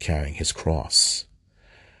 carrying his cross,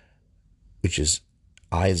 which is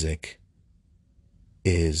Isaac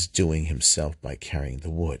is doing himself by carrying the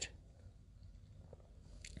wood.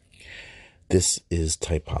 This is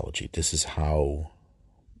typology. This is how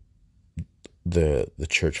the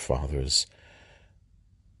church fathers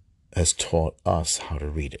has taught us how to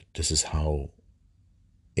read it. This is how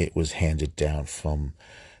it was handed down from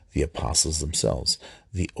the apostles themselves.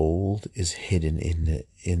 The old is hidden in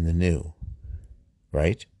the new,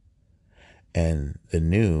 right? And the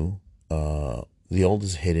new, the old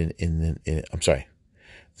is hidden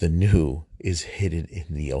the new is hidden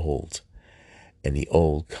in the old, and the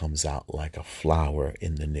old comes out like a flower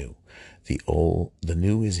in the new. The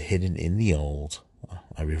new is hidden in the old.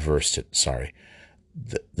 I reversed it, sorry.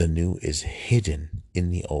 The new is hidden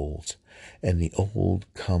in the old, and the old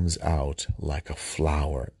comes out like a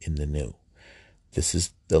flower in the new. This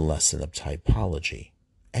is the lesson of typology,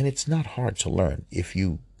 and it's not hard to learn. If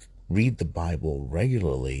you read the Bible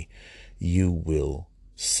regularly, you will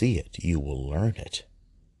see it. You will learn it.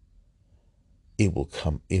 It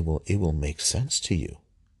will make sense to you.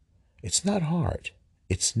 It's not hard.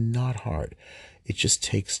 It's not hard. It just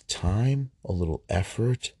takes time, a little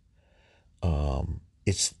effort.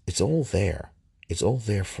 It's all there. It's all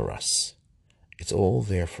there for us. It's all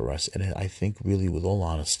there for us. And I think really, with all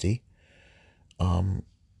honesty,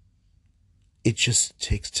 it just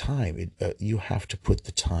takes time. You have to put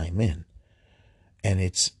the time in, and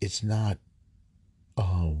it's not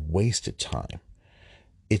wasted time.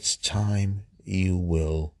 It's time you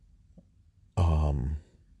will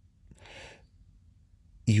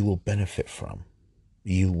benefit from.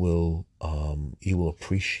 You will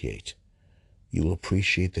appreciate. You will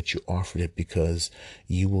appreciate that you offered it, because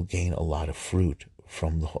you will gain a lot of fruit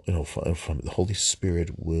from from the Holy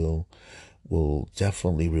Spirit will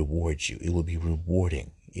definitely reward you. It will be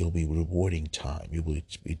rewarding. It will be rewarding time. It will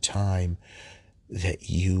be time that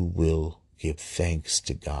you will give thanks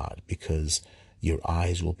to God, because your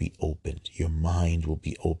eyes will be opened. Your mind will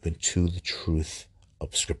be open to the truth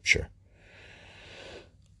of Scripture.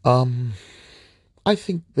 I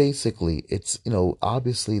think basically it's,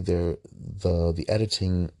 obviously the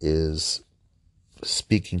editing is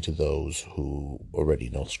speaking to those who already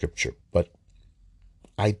know Scripture, but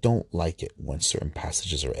I don't like it when certain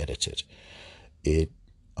passages are edited. It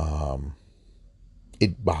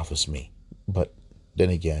it bothers me. But then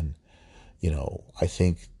again, I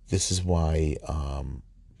think this is why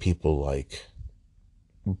people like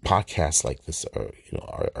podcasts like this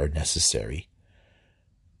are necessary.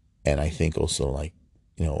 And I think also, like,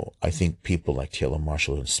 I think people like Taylor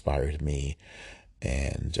Marshall inspired me,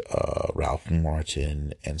 and Ralph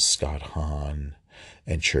Martin and Scott Hahn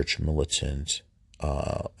and Church Militant,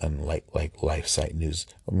 and like LifeSite News.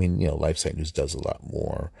 I mean, LifeSite News does a lot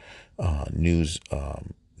more news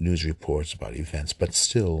reports about events, but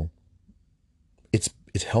still, it's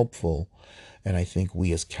helpful. And I think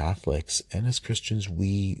we as Catholics and as Christians,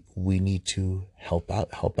 we need to help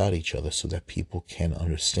out each other, so that people can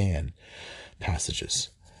understand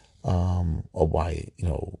passages, or why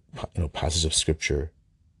passages of Scripture,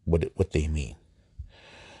 what they mean.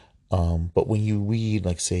 But when you read,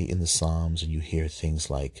 like, say, in the Psalms, and you hear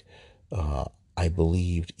things like, I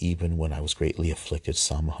believed even when I was greatly afflicted,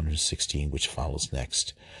 Psalm 116, which follows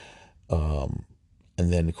next. And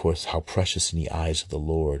then, of course, how precious in the eyes of the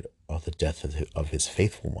Lord are the death of his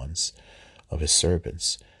faithful ones, of his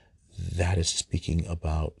servants. That is speaking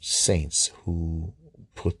about saints who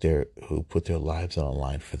put their lives on the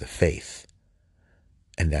line for the faith.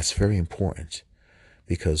 And that's very important,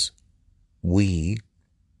 because we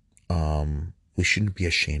shouldn't be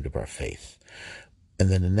ashamed of our faith. And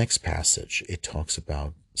then the next passage, it talks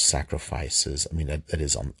about sacrifices. I mean, that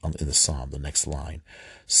is in the Psalm, the next line,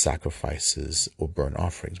 sacrifices or burnt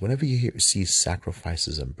offerings. Whenever you see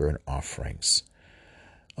sacrifices and burnt offerings,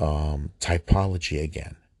 typology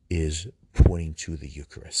again is pointing to the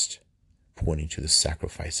Eucharist, pointing to the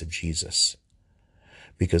sacrifice of Jesus.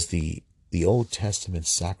 Because the Old Testament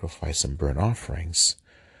sacrifice and burnt offerings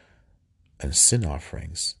and sin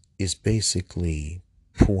offerings is basically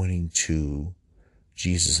pointing to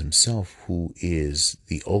Jesus himself, who is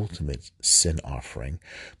the ultimate sin offering,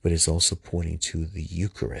 but is also pointing to the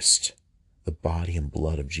Eucharist, the body and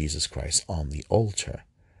blood of Jesus Christ on the altar.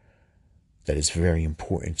 That is very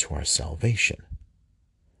important to our salvation.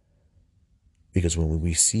 Because when we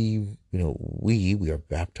receive, we are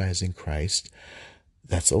baptized in Christ.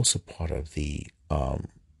 That's also part of the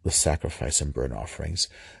sacrifice and burnt offerings,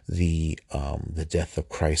 the death of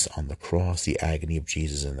Christ on the cross, the agony of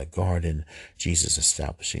Jesus in the garden, Jesus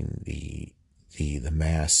establishing the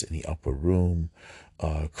Mass in the upper room,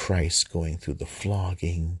 Christ going through the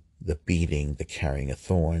flogging, the beating, the carrying of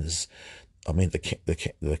thorns. I mean,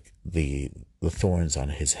 the thorns on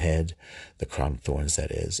his head, the crown of thorns, that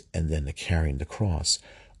is, and then the carrying the cross,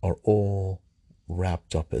 are all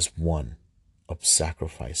wrapped up as one of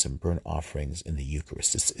sacrifice and burnt offerings in the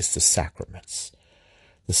Eucharist. It's the sacraments.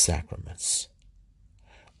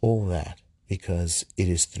 All that, because it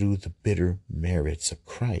is through the bitter merits of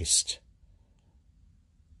Christ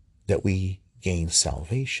that we gain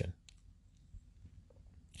salvation.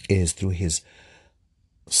 It is through his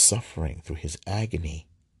suffering, through his agony,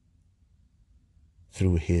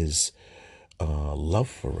 through his love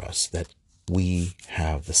for us, that we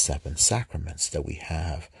have the seven sacraments, that we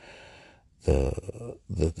have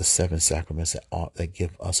the seven sacraments that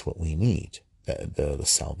give us what we need, the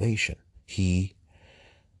salvation. He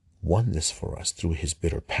won this for us through his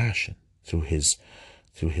bitter passion, through his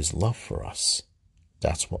love for us.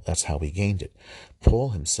 That's how we gained it. Paul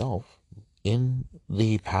himself, in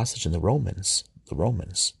the passage in the Romans,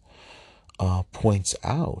 points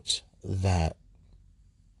out that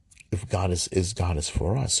if God is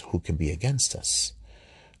for us, who can be against us?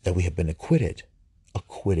 That we have been acquitted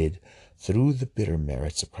through the bitter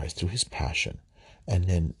merits of Christ, through his passion, and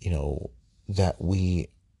then that we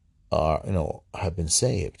are have been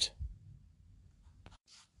saved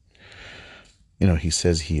he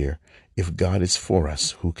says here, if God is for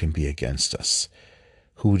us, who can be against us?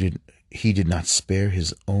 He did not spare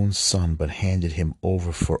his own son, but handed him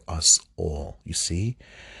over for us all. You see?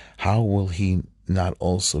 How will he not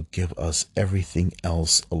also give us everything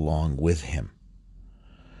else along with him?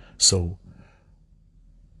 So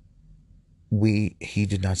he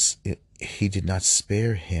did not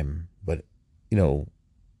spare him, but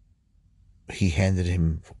he handed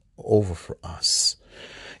him over for us.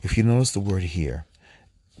 If you notice the word here,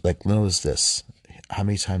 like notice this, how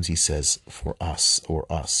many times he says for us, or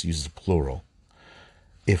us, uses the plural.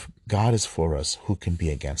 If God is for us, who can be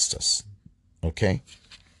against us? Okay?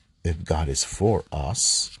 If God is for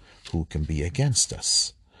us, who can be against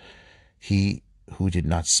us? He who did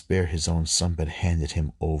not spare his own son, but handed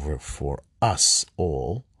him over for us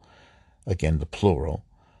all, again the plural,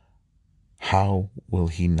 how will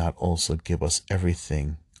he not also give us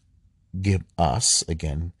everything? Give us,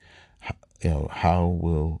 again,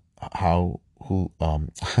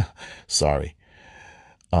 sorry,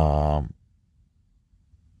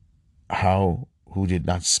 how who did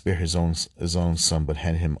not spare his own son, but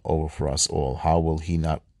handed him over for us all, how will he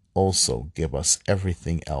not also give us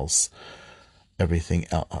everything else?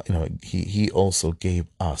 He also gave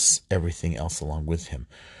us everything else along with him.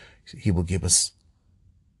 He will give us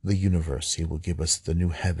the universe. He will give us the new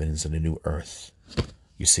heavens and the new earth.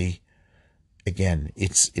 You see, again,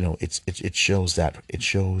 it shows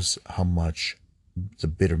how much the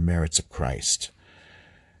bitter merits of Christ.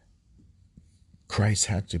 Christ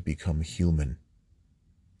had to become human.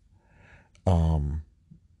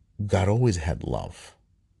 God always had love.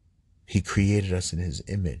 He created us in his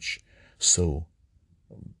image, so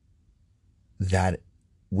that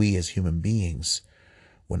we as human beings,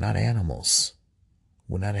 we're not animals.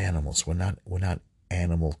 We're not animals. We're not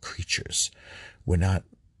animal creatures. We're not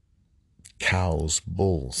cows,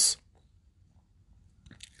 bulls.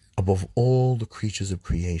 Above all the creatures of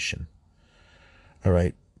creation, all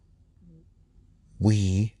right,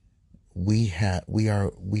 we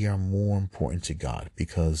are more important to God,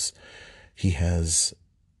 because he has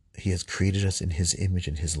created us in his image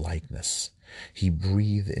and his likeness. He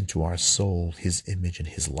breathed into our soul his image and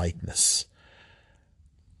his likeness.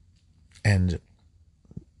 And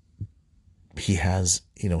he has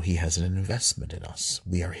an investment in us.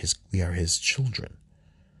 We are his children.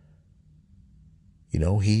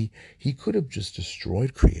 He could have just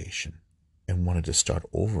destroyed creation and wanted to start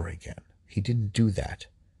over again. He didn't do that.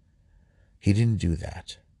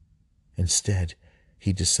 Instead,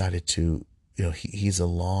 he decided to, he's a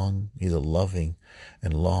loving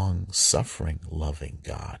and long-suffering loving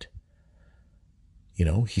God.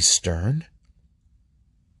 He's stern.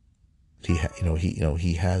 He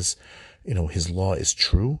has, his law is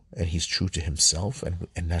true, and he's true to himself, and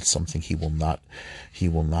that's something he will not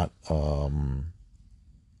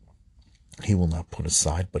put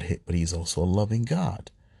aside. But he's also a loving God.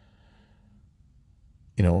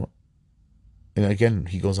 And again,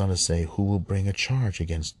 he goes on to say, who will bring a charge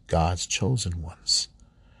against God's chosen ones?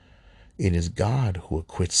 It is God who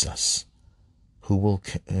acquits us. Who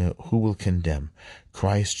will condemn?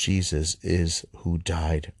 Christ Jesus is who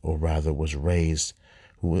died, or rather was raised,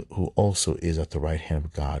 who also is at the right hand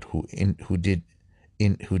of God, who did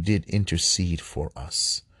intercede for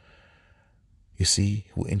us. You see,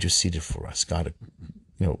 who interceded for us. God,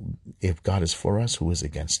 if God is for us, who is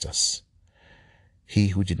against us? He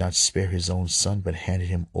who did not spare his own son, but handed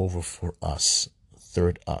him over for us,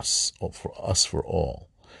 third us, or for us for all.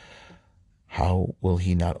 How will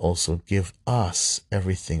he not also give us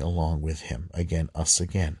everything along with him? Again, us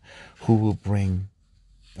again. Who will bring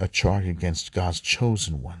a charge against God's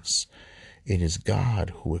chosen ones? It is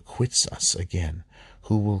God who acquits us. Again,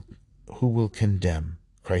 who will condemn?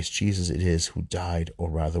 Christ Jesus it is who died, or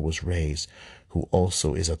rather was raised, who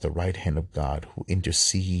also is at the right hand of God, who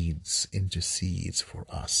intercedes for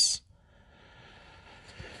us.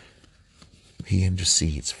 He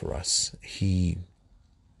intercedes for us. He's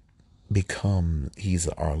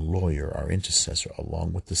our lawyer, our intercessor,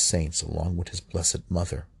 along with the saints, along with his blessed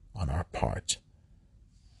mother on our part.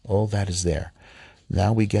 All that is there.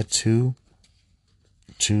 Now we get to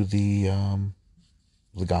the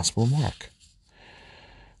Gospel of Mark.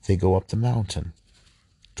 They go up the mountain,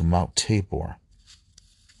 to Mount Tabor,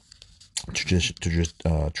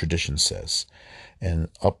 tradition says. And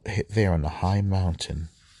up there on the high mountain,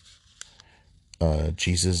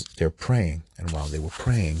 they're praying. And while they were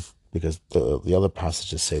praying, because the other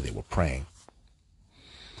passages say they were praying,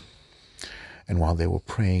 and while they were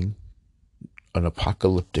praying, an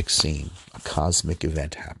apocalyptic scene, a cosmic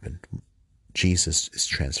event happened. Jesus is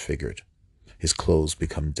transfigured. His clothes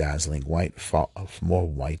become dazzling white, more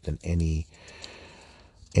white than any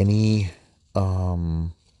Any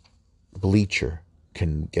bleacher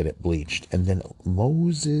can get it bleached. And then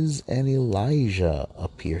Moses and Elijah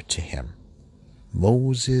appear to him.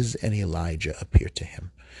 Moses and Elijah appear to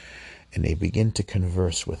him, and they begin to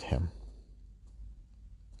converse with him.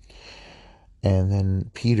 And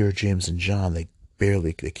then Peter, James, and John, they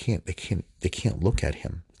can't look at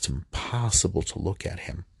him. It's impossible to look at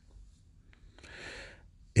him.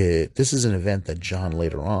 This is an event that John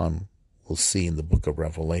later on will see in the book of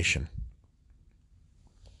Revelation.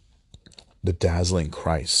 The dazzling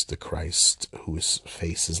Christ, the Christ whose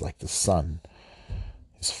face is like the sun,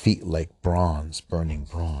 his feet like bronze, burning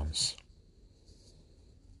bronze.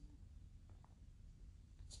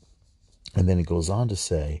 And then it goes on to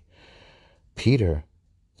say, Peter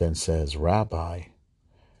then says, Rabbi,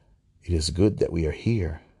 it is good that we are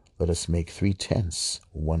here. Let us make 3 tents,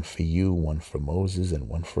 one for you, one for Moses, and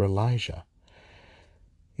one for Elijah.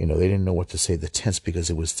 They didn't know what to say, the tents, because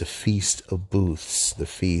it was the Feast of Booths, the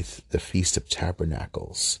Feast of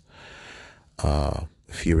Tabernacles.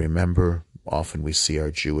 If you remember, often we see our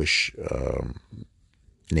Jewish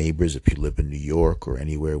neighbors, if you live in New York or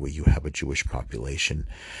anywhere where you have a Jewish population,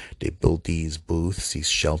 they build these booths, these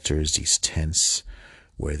shelters, these tents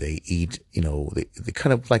where they eat. They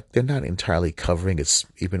kind of like, they're not entirely covering. It's,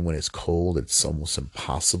 even when it's cold, it's almost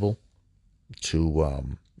impossible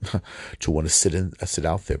to to want to sit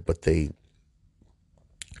out there, but they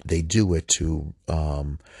do it to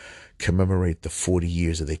commemorate the 40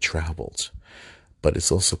 years that they traveled. But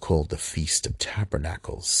it's also called the Feast of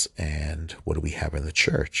Tabernacles. And what do we have in the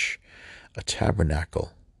church? A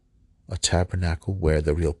tabernacle where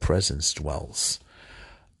the real presence dwells.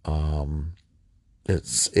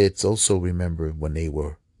 It's also, remember, when they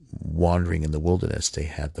were wandering in the wilderness, they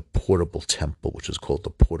had the portable temple, which is called the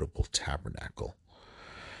portable tabernacle.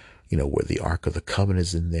 Where the Ark of the Covenant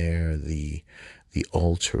is in there, the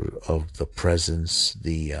altar of the presence,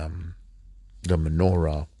 the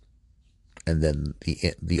menorah, and then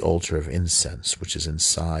the altar of incense, which is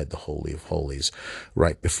inside the Holy of Holies,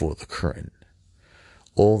 right before the curtain.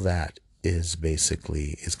 All that is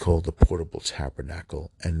called the portable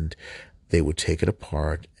tabernacle, and they would take it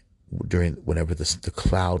apart whenever the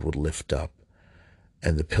cloud would lift up,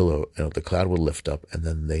 and the cloud would lift up, and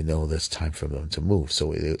then they know there's time for them to move.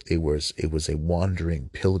 So it was a wandering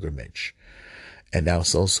pilgrimage, and now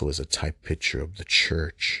it's also as a type picture of the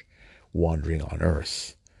church wandering on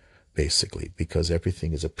earth, basically, because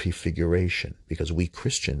everything is a prefiguration. Because we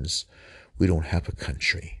Christians, we don't have a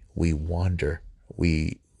country. We wander.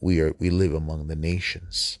 We live among the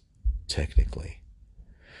nations, technically.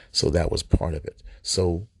 So that was part of it.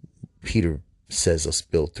 So Peter says, let's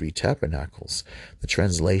build 3 tabernacles. The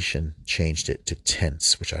translation changed it to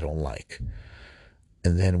tents, which I don't like.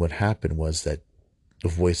 And then what happened was that the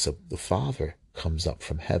voice of the Father comes up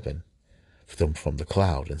from heaven, from the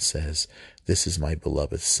cloud, and says, this is my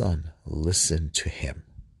beloved Son, listen to him.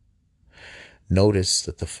 Notice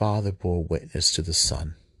that the Father bore witness to the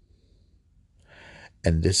Son.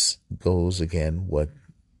 And this goes again,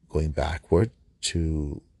 going backward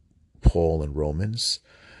to Paul in Romans,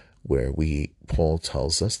 where Paul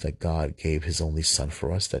tells us that God gave his only Son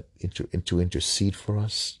for us, that to intercede for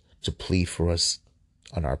us, to plead for us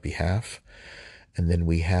on our behalf. And then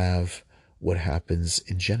we have what happens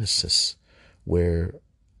in Genesis, where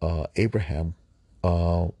Abraham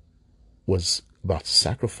was about to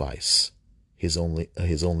sacrifice his only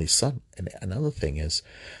son. And another thing is,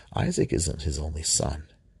 Isaac isn't his only son.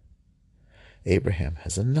 Abraham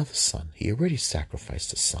has another son. He already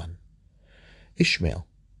sacrificed a son, Ishmael.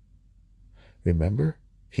 Remember,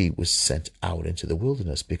 he was sent out into the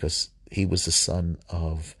wilderness because he was the son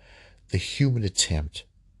of the human attempt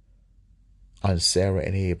on Sarah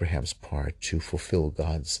and Abraham's part to fulfill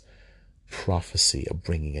God's prophecy of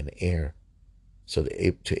bringing an heir, so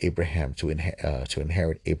to Abraham, to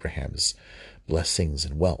inherit Abraham's blessings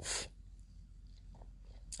and wealth.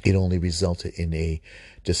 It only resulted in a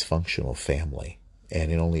dysfunctional family,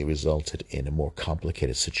 and it only resulted in a more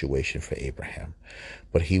complicated situation for Abraham.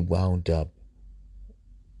 But he wound up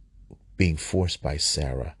being forced by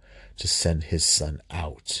Sarah to send his son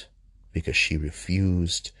out because she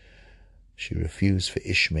refused for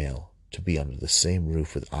Ishmael to be under the same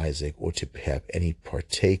roof with Isaac or to have any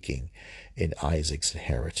partaking in Isaac's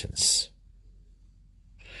inheritance.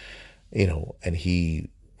 And he,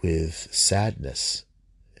 with sadness,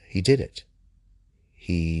 he did it.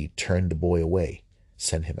 He turned the boy away,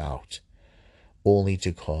 sent him out, only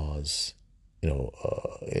to cause, he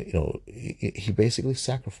basically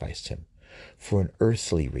sacrificed him for an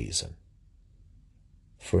earthly reason,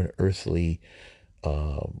 for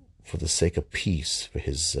the sake of peace, for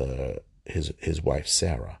his his wife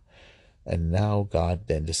Sarah. And now God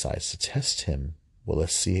then decides to test him. Well,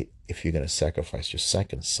 let's see if you're going to sacrifice your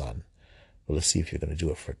second son. Well, let's see if you're going to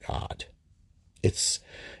do it for God. It's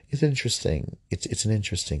interesting. It's an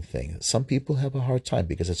interesting thing. Some people have a hard time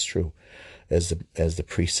because it's true. As the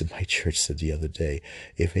priest in my church said the other day,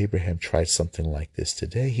 if Abraham tried something like this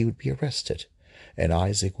today, he would be arrested. And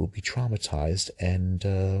Isaac will be traumatized, and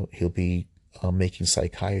he'll be making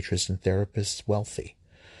psychiatrists and therapists wealthy.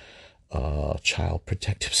 Child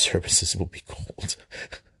Protective Services will be called.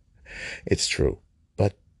 It's true,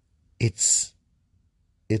 but it's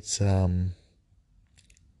it's um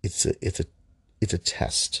it's a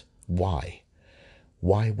test. Why?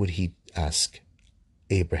 Why would he ask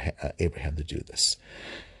Abraham to do this?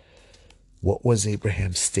 What was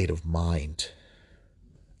Abraham's state of mind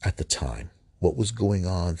at the time? What was going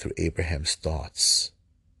on through Abraham's thoughts?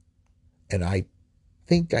 And I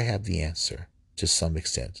think I have the answer to some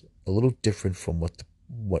extent, a little different from what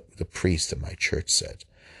the priest in my church said.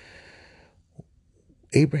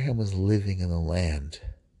 Abraham was living in a land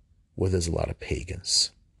where there's a lot of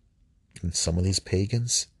pagans. And some of these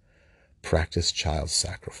pagans practice child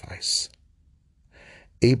sacrifice.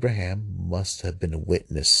 Abraham must have been a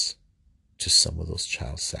witness to some of those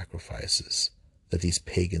child sacrifices that these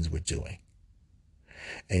pagans were doing.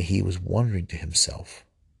 And he was wondering to himself,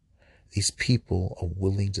 these people are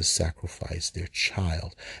willing to sacrifice their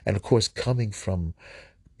child. And of course, coming from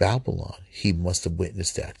Babylon, he must have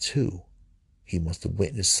witnessed that too. He must have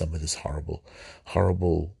witnessed some of this horrible,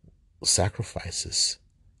 horrible sacrifices.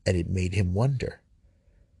 And it made him wonder,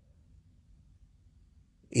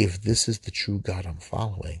 if this is the true God I'm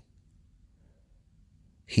following,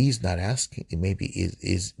 he's not asking, maybe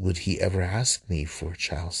would he ever ask me for a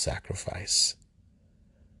child sacrifice?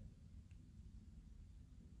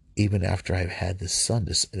 Even after I've had this son,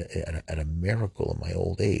 at a miracle in my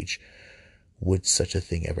old age, would such a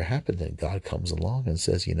thing ever happen? Then God comes along and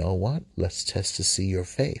says, you know what? Let's test to see your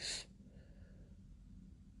faith.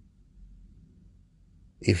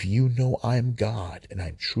 If you know I'm God, and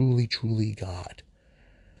I'm truly, truly God,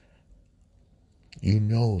 you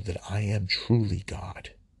know that I am truly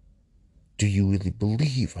God. Do you really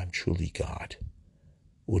believe I'm truly God?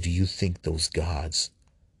 Or do you think those gods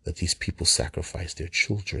that these people sacrifice their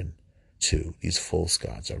children to, these false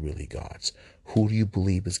gods, are really gods? Who do you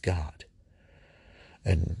believe is God?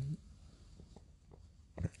 And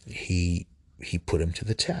he put him to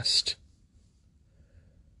the test.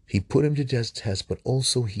 He put him to the test, but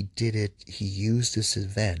also he used this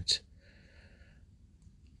event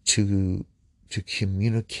to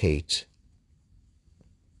communicate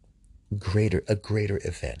a greater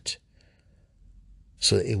event,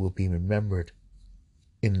 so that it will be remembered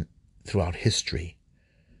throughout history.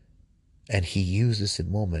 And he used this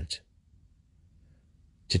moment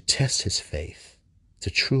to test his faith, to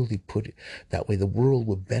truly put it that way the world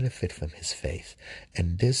would benefit from his faith.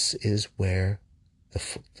 And this is where the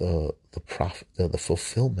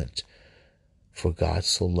fulfillment, for God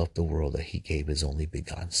so loved the world that he gave his only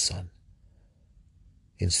begotten son.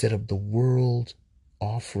 Instead of the world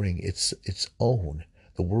offering its own,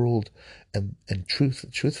 the world, and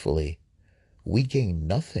truthfully, we gain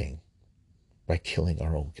nothing by killing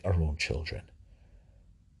our own children.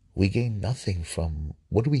 We gain nothing from,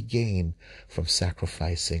 what do we gain from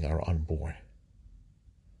sacrificing our unborn?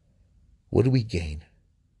 What do we gain?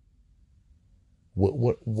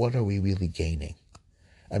 What are we really gaining?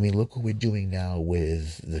 I mean, look what we're doing now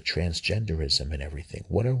with the transgenderism and everything.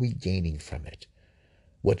 What are we gaining from it?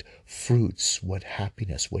 What fruits, what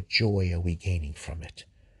happiness, what joy are we gaining from it?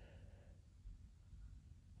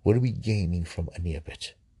 What are we gaining from any of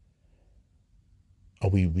it? Are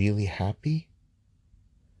we really happy?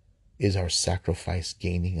 Is our sacrifice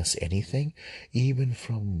gaining us anything? Even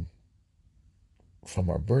from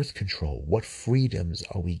our birth control, what freedoms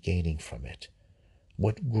are we gaining from it?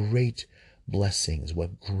 What great blessings,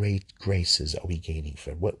 what great graces are we gaining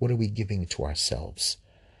from it? What are we giving to ourselves?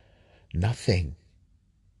 Nothing.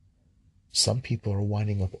 Some people are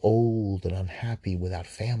winding up old and unhappy without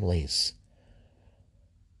families.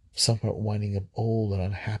 Some are winding up old and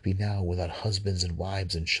unhappy now without husbands and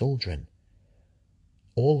wives and children.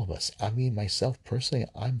 All of us. I mean, myself personally,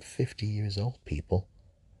 I'm 50 years old, people.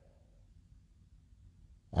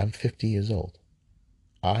 I'm 50 years old.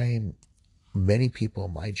 Many people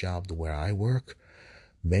in my job, where I work,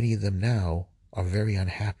 many of them now are very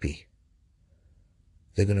unhappy.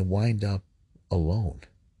 They're going to wind up alone,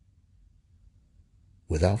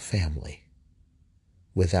 without family,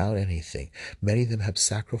 without anything. Many of them have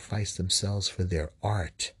sacrificed themselves for their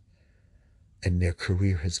art, and their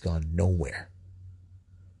career has gone nowhere.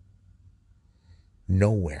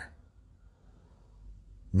 Nowhere.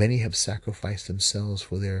 Many have sacrificed themselves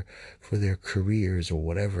for their careers or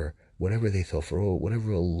whatever they thought, for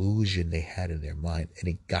whatever illusion they had in their mind, and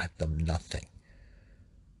it got them nothing.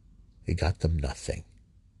 It got them nothing.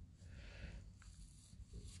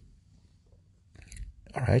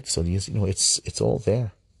 All right, so it's all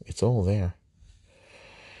there. It's all there.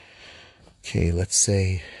 Okay, let's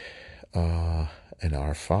say an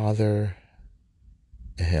Our Father,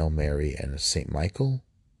 a Hail Mary, and a Saint Michael,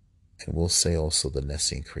 and we'll say also the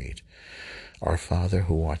Nicene Creed. Our Father,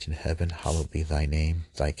 who art in heaven, hallowed be thy name.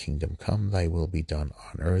 Thy kingdom come, thy will be done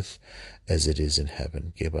on earth as it is in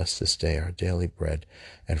heaven. Give us this day our daily bread,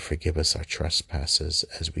 and forgive us our trespasses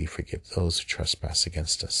as we forgive those who trespass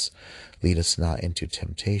against us. Lead us not into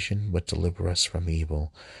temptation, but deliver us from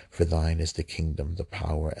evil. For thine is the kingdom, the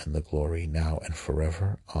power, and the glory, now and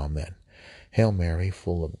forever. Amen. Hail Mary,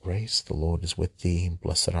 full of grace, the Lord is with thee.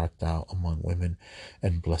 Blessed art thou among women,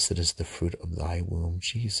 and blessed is the fruit of thy womb,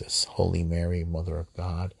 Jesus. Holy Mary, Mother of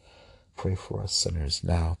God, pray for us sinners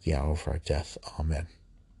now, at the hour of our death. Amen.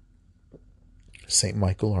 Saint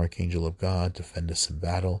Michael, Archangel of God, defend us in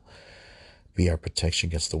battle. Be our protection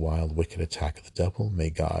against the wild, wicked attack of the devil. May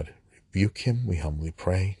God rebuke him, we humbly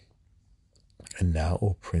pray. And now,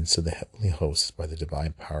 O Prince of the heavenly hosts, by the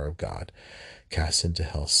divine power of God, cast into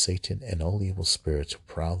hell Satan and all evil spirits who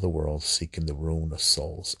prowl the world, seeking the ruin of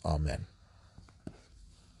souls. Amen.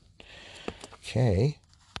 Okay.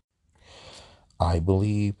 I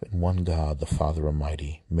believe in one God, the Father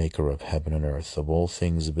Almighty, maker of heaven and earth, of all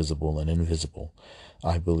things visible and invisible.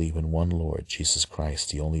 I believe in one Lord, Jesus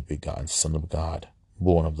Christ, the only begotten Son of God,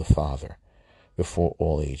 born of the Father, before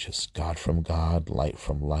all ages, God from God, light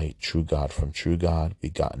from light, true God from true God,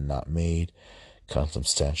 begotten not made,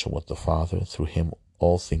 consubstantial with the Father. Through him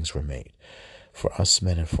all things were made. For us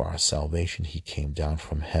men and for our salvation he came down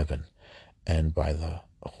from heaven, and by the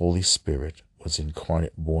Holy Spirit was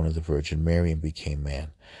incarnate, born of the Virgin Mary, and became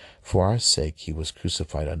man. For our sake he was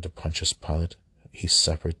crucified under Pontius Pilate. He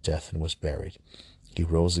suffered death and was buried. He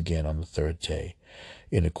rose again on the third day,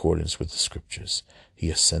 in accordance with the Scriptures. He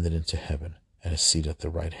ascended into heaven, and is seated at the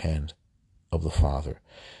right hand of the Father.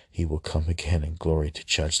 He will come again in glory to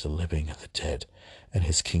judge the living and the dead, and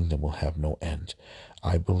his kingdom will have no end.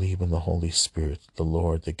 I believe in the Holy Spirit, the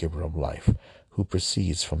Lord, the giver of life, who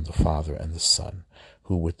proceeds from the Father and the Son,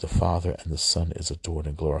 who with the Father and the Son is adored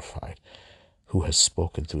and glorified, who has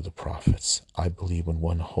spoken through the prophets. I believe in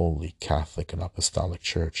one holy, Catholic, and Apostolic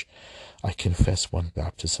Church. I confess one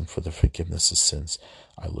baptism for the forgiveness of sins.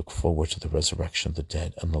 I look forward to the resurrection of the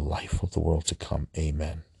dead and the life of the world to come.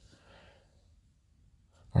 Amen.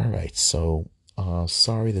 All right, so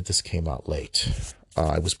sorry that this came out late.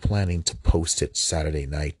 I was planning to post it Saturday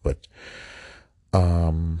night, but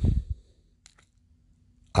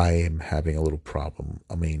I am having a little problem.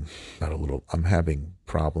 I mean, not a little. I'm having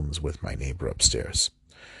problems with my neighbor upstairs.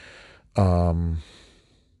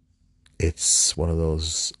 It's one of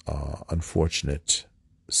those unfortunate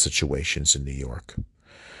situations in New York.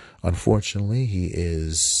 Unfortunately, he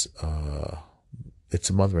is, it's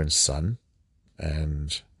a mother and son,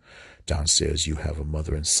 and downstairs you have a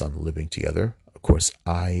mother and son living together. Of course,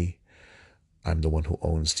 I'm the one who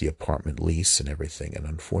owns the apartment lease and everything, and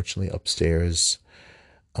unfortunately upstairs,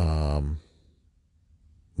 my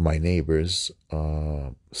neighbor's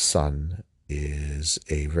son is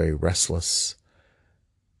a very restless,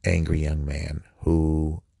 angry young man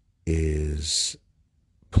who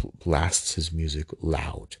blasts his music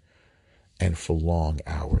loud and for long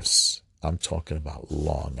hours. I'm talking about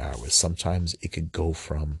long hours. Sometimes it could go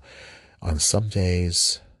from, on some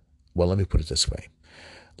days, well, let me put it this way.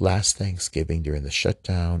 Last Thanksgiving during the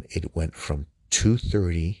shutdown, it went from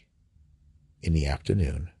 2:30 in the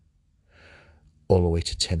afternoon all the way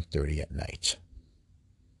to 10:30 at night.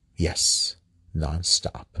 Yes,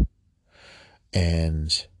 nonstop.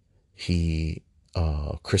 And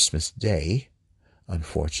Christmas Day,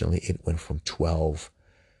 unfortunately, it went from 12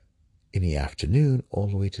 in the afternoon all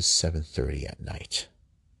the way to 7:30 at night,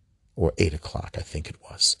 or 8 o'clock, I think it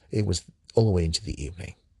was. It was all the way into the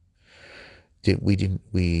evening.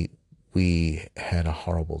 We had a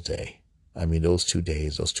horrible day. I mean, those 2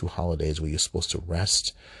 days, those 2 holidays where you're supposed to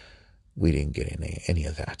rest, we didn't get any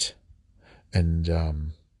of that.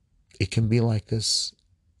 And it can be like this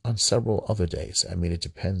on several other days. I mean, it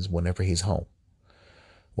depends whenever he's home.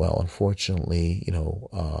 Well, unfortunately,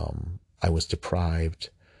 I was deprived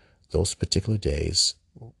those particular days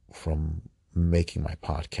from making my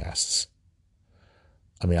podcasts.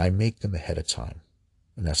 I mean, I make them ahead of time.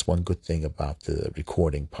 And that's one good thing about the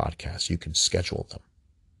recording podcasts. You can schedule them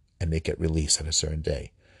and they get released at a certain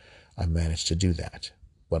day. I managed to do that.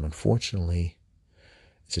 But unfortunately,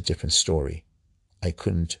 it's a different story I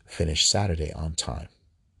couldn't finish Saturday on time.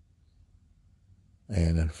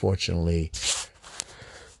 And unfortunately,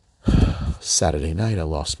 Saturday night, I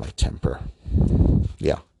lost my temper.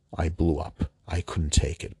 Yeah, I blew up. I couldn't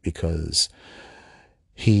take it because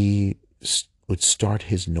he would start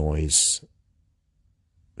his noise,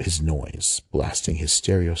 blasting his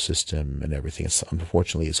stereo system and everything.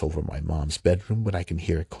 Unfortunately, it's over my mom's bedroom, but I can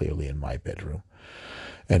hear it clearly in my bedroom.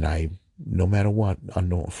 And no matter what,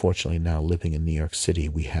 unfortunately now living in New York City,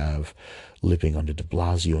 living under de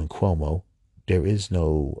Blasio and Cuomo, there is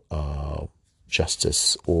no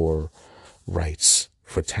justice or rights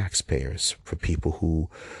for taxpayers, for people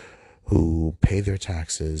who pay their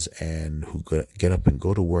taxes and who get up and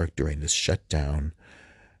go to work during this shutdown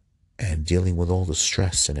and dealing with all the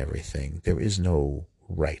stress and everything. There is no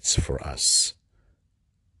rights for us,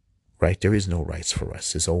 right? There is no rights for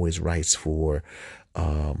us. There's always rights for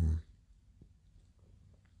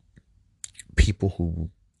people who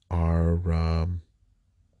are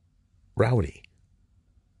rowdy.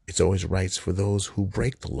 It's always rights for those who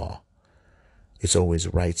break the law. It's always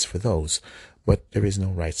rights for those, but there is no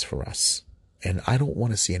rights for us. And I don't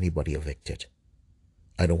want to see anybody evicted.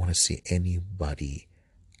 I don't want to see anybody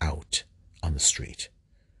out on the street.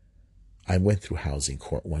 I went through housing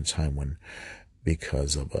court one time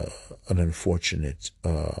because of an unfortunate,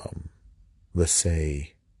 let's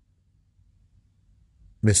say,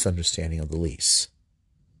 misunderstanding of the lease,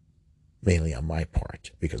 mainly on my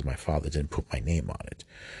part, because my father didn't put my name on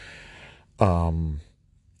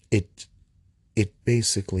it. It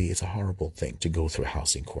basically, it's a horrible thing to go through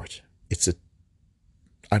housing court.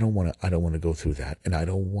 I don't want to go through that, and I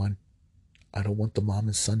don't want the mom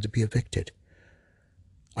and son to be evicted.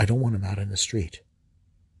 I don't want them out in the street.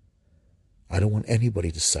 I don't want anybody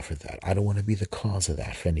to suffer that. I don't want to be the cause of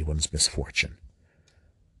that for anyone's misfortune.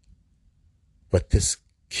 But this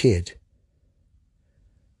kid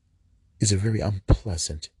is a very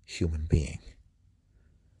unpleasant human being.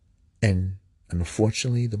 And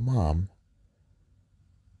unfortunately, the mom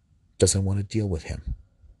doesn't want to deal with him.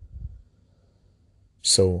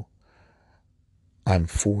 So I'm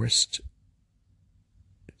forced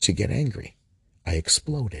to get angry. I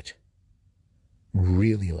exploded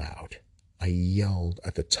really loud. I yelled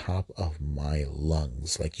at the top of my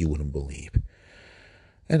lungs like you wouldn't believe.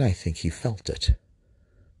 And I think he felt it.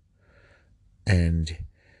 And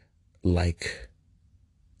like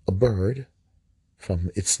a bird from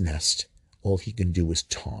its nest, all he can do is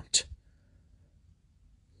taunt.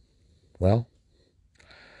 Well,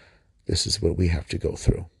 this is what we have to go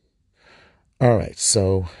through. All right,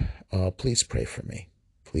 so please pray for me.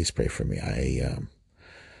 Please pray for me. I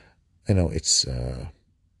know it's not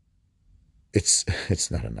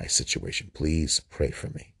a nice situation. Please pray for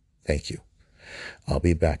me. Thank you. I'll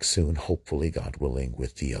be back soon, hopefully, God willing,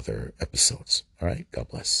 with the other episodes. All right, God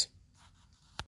bless.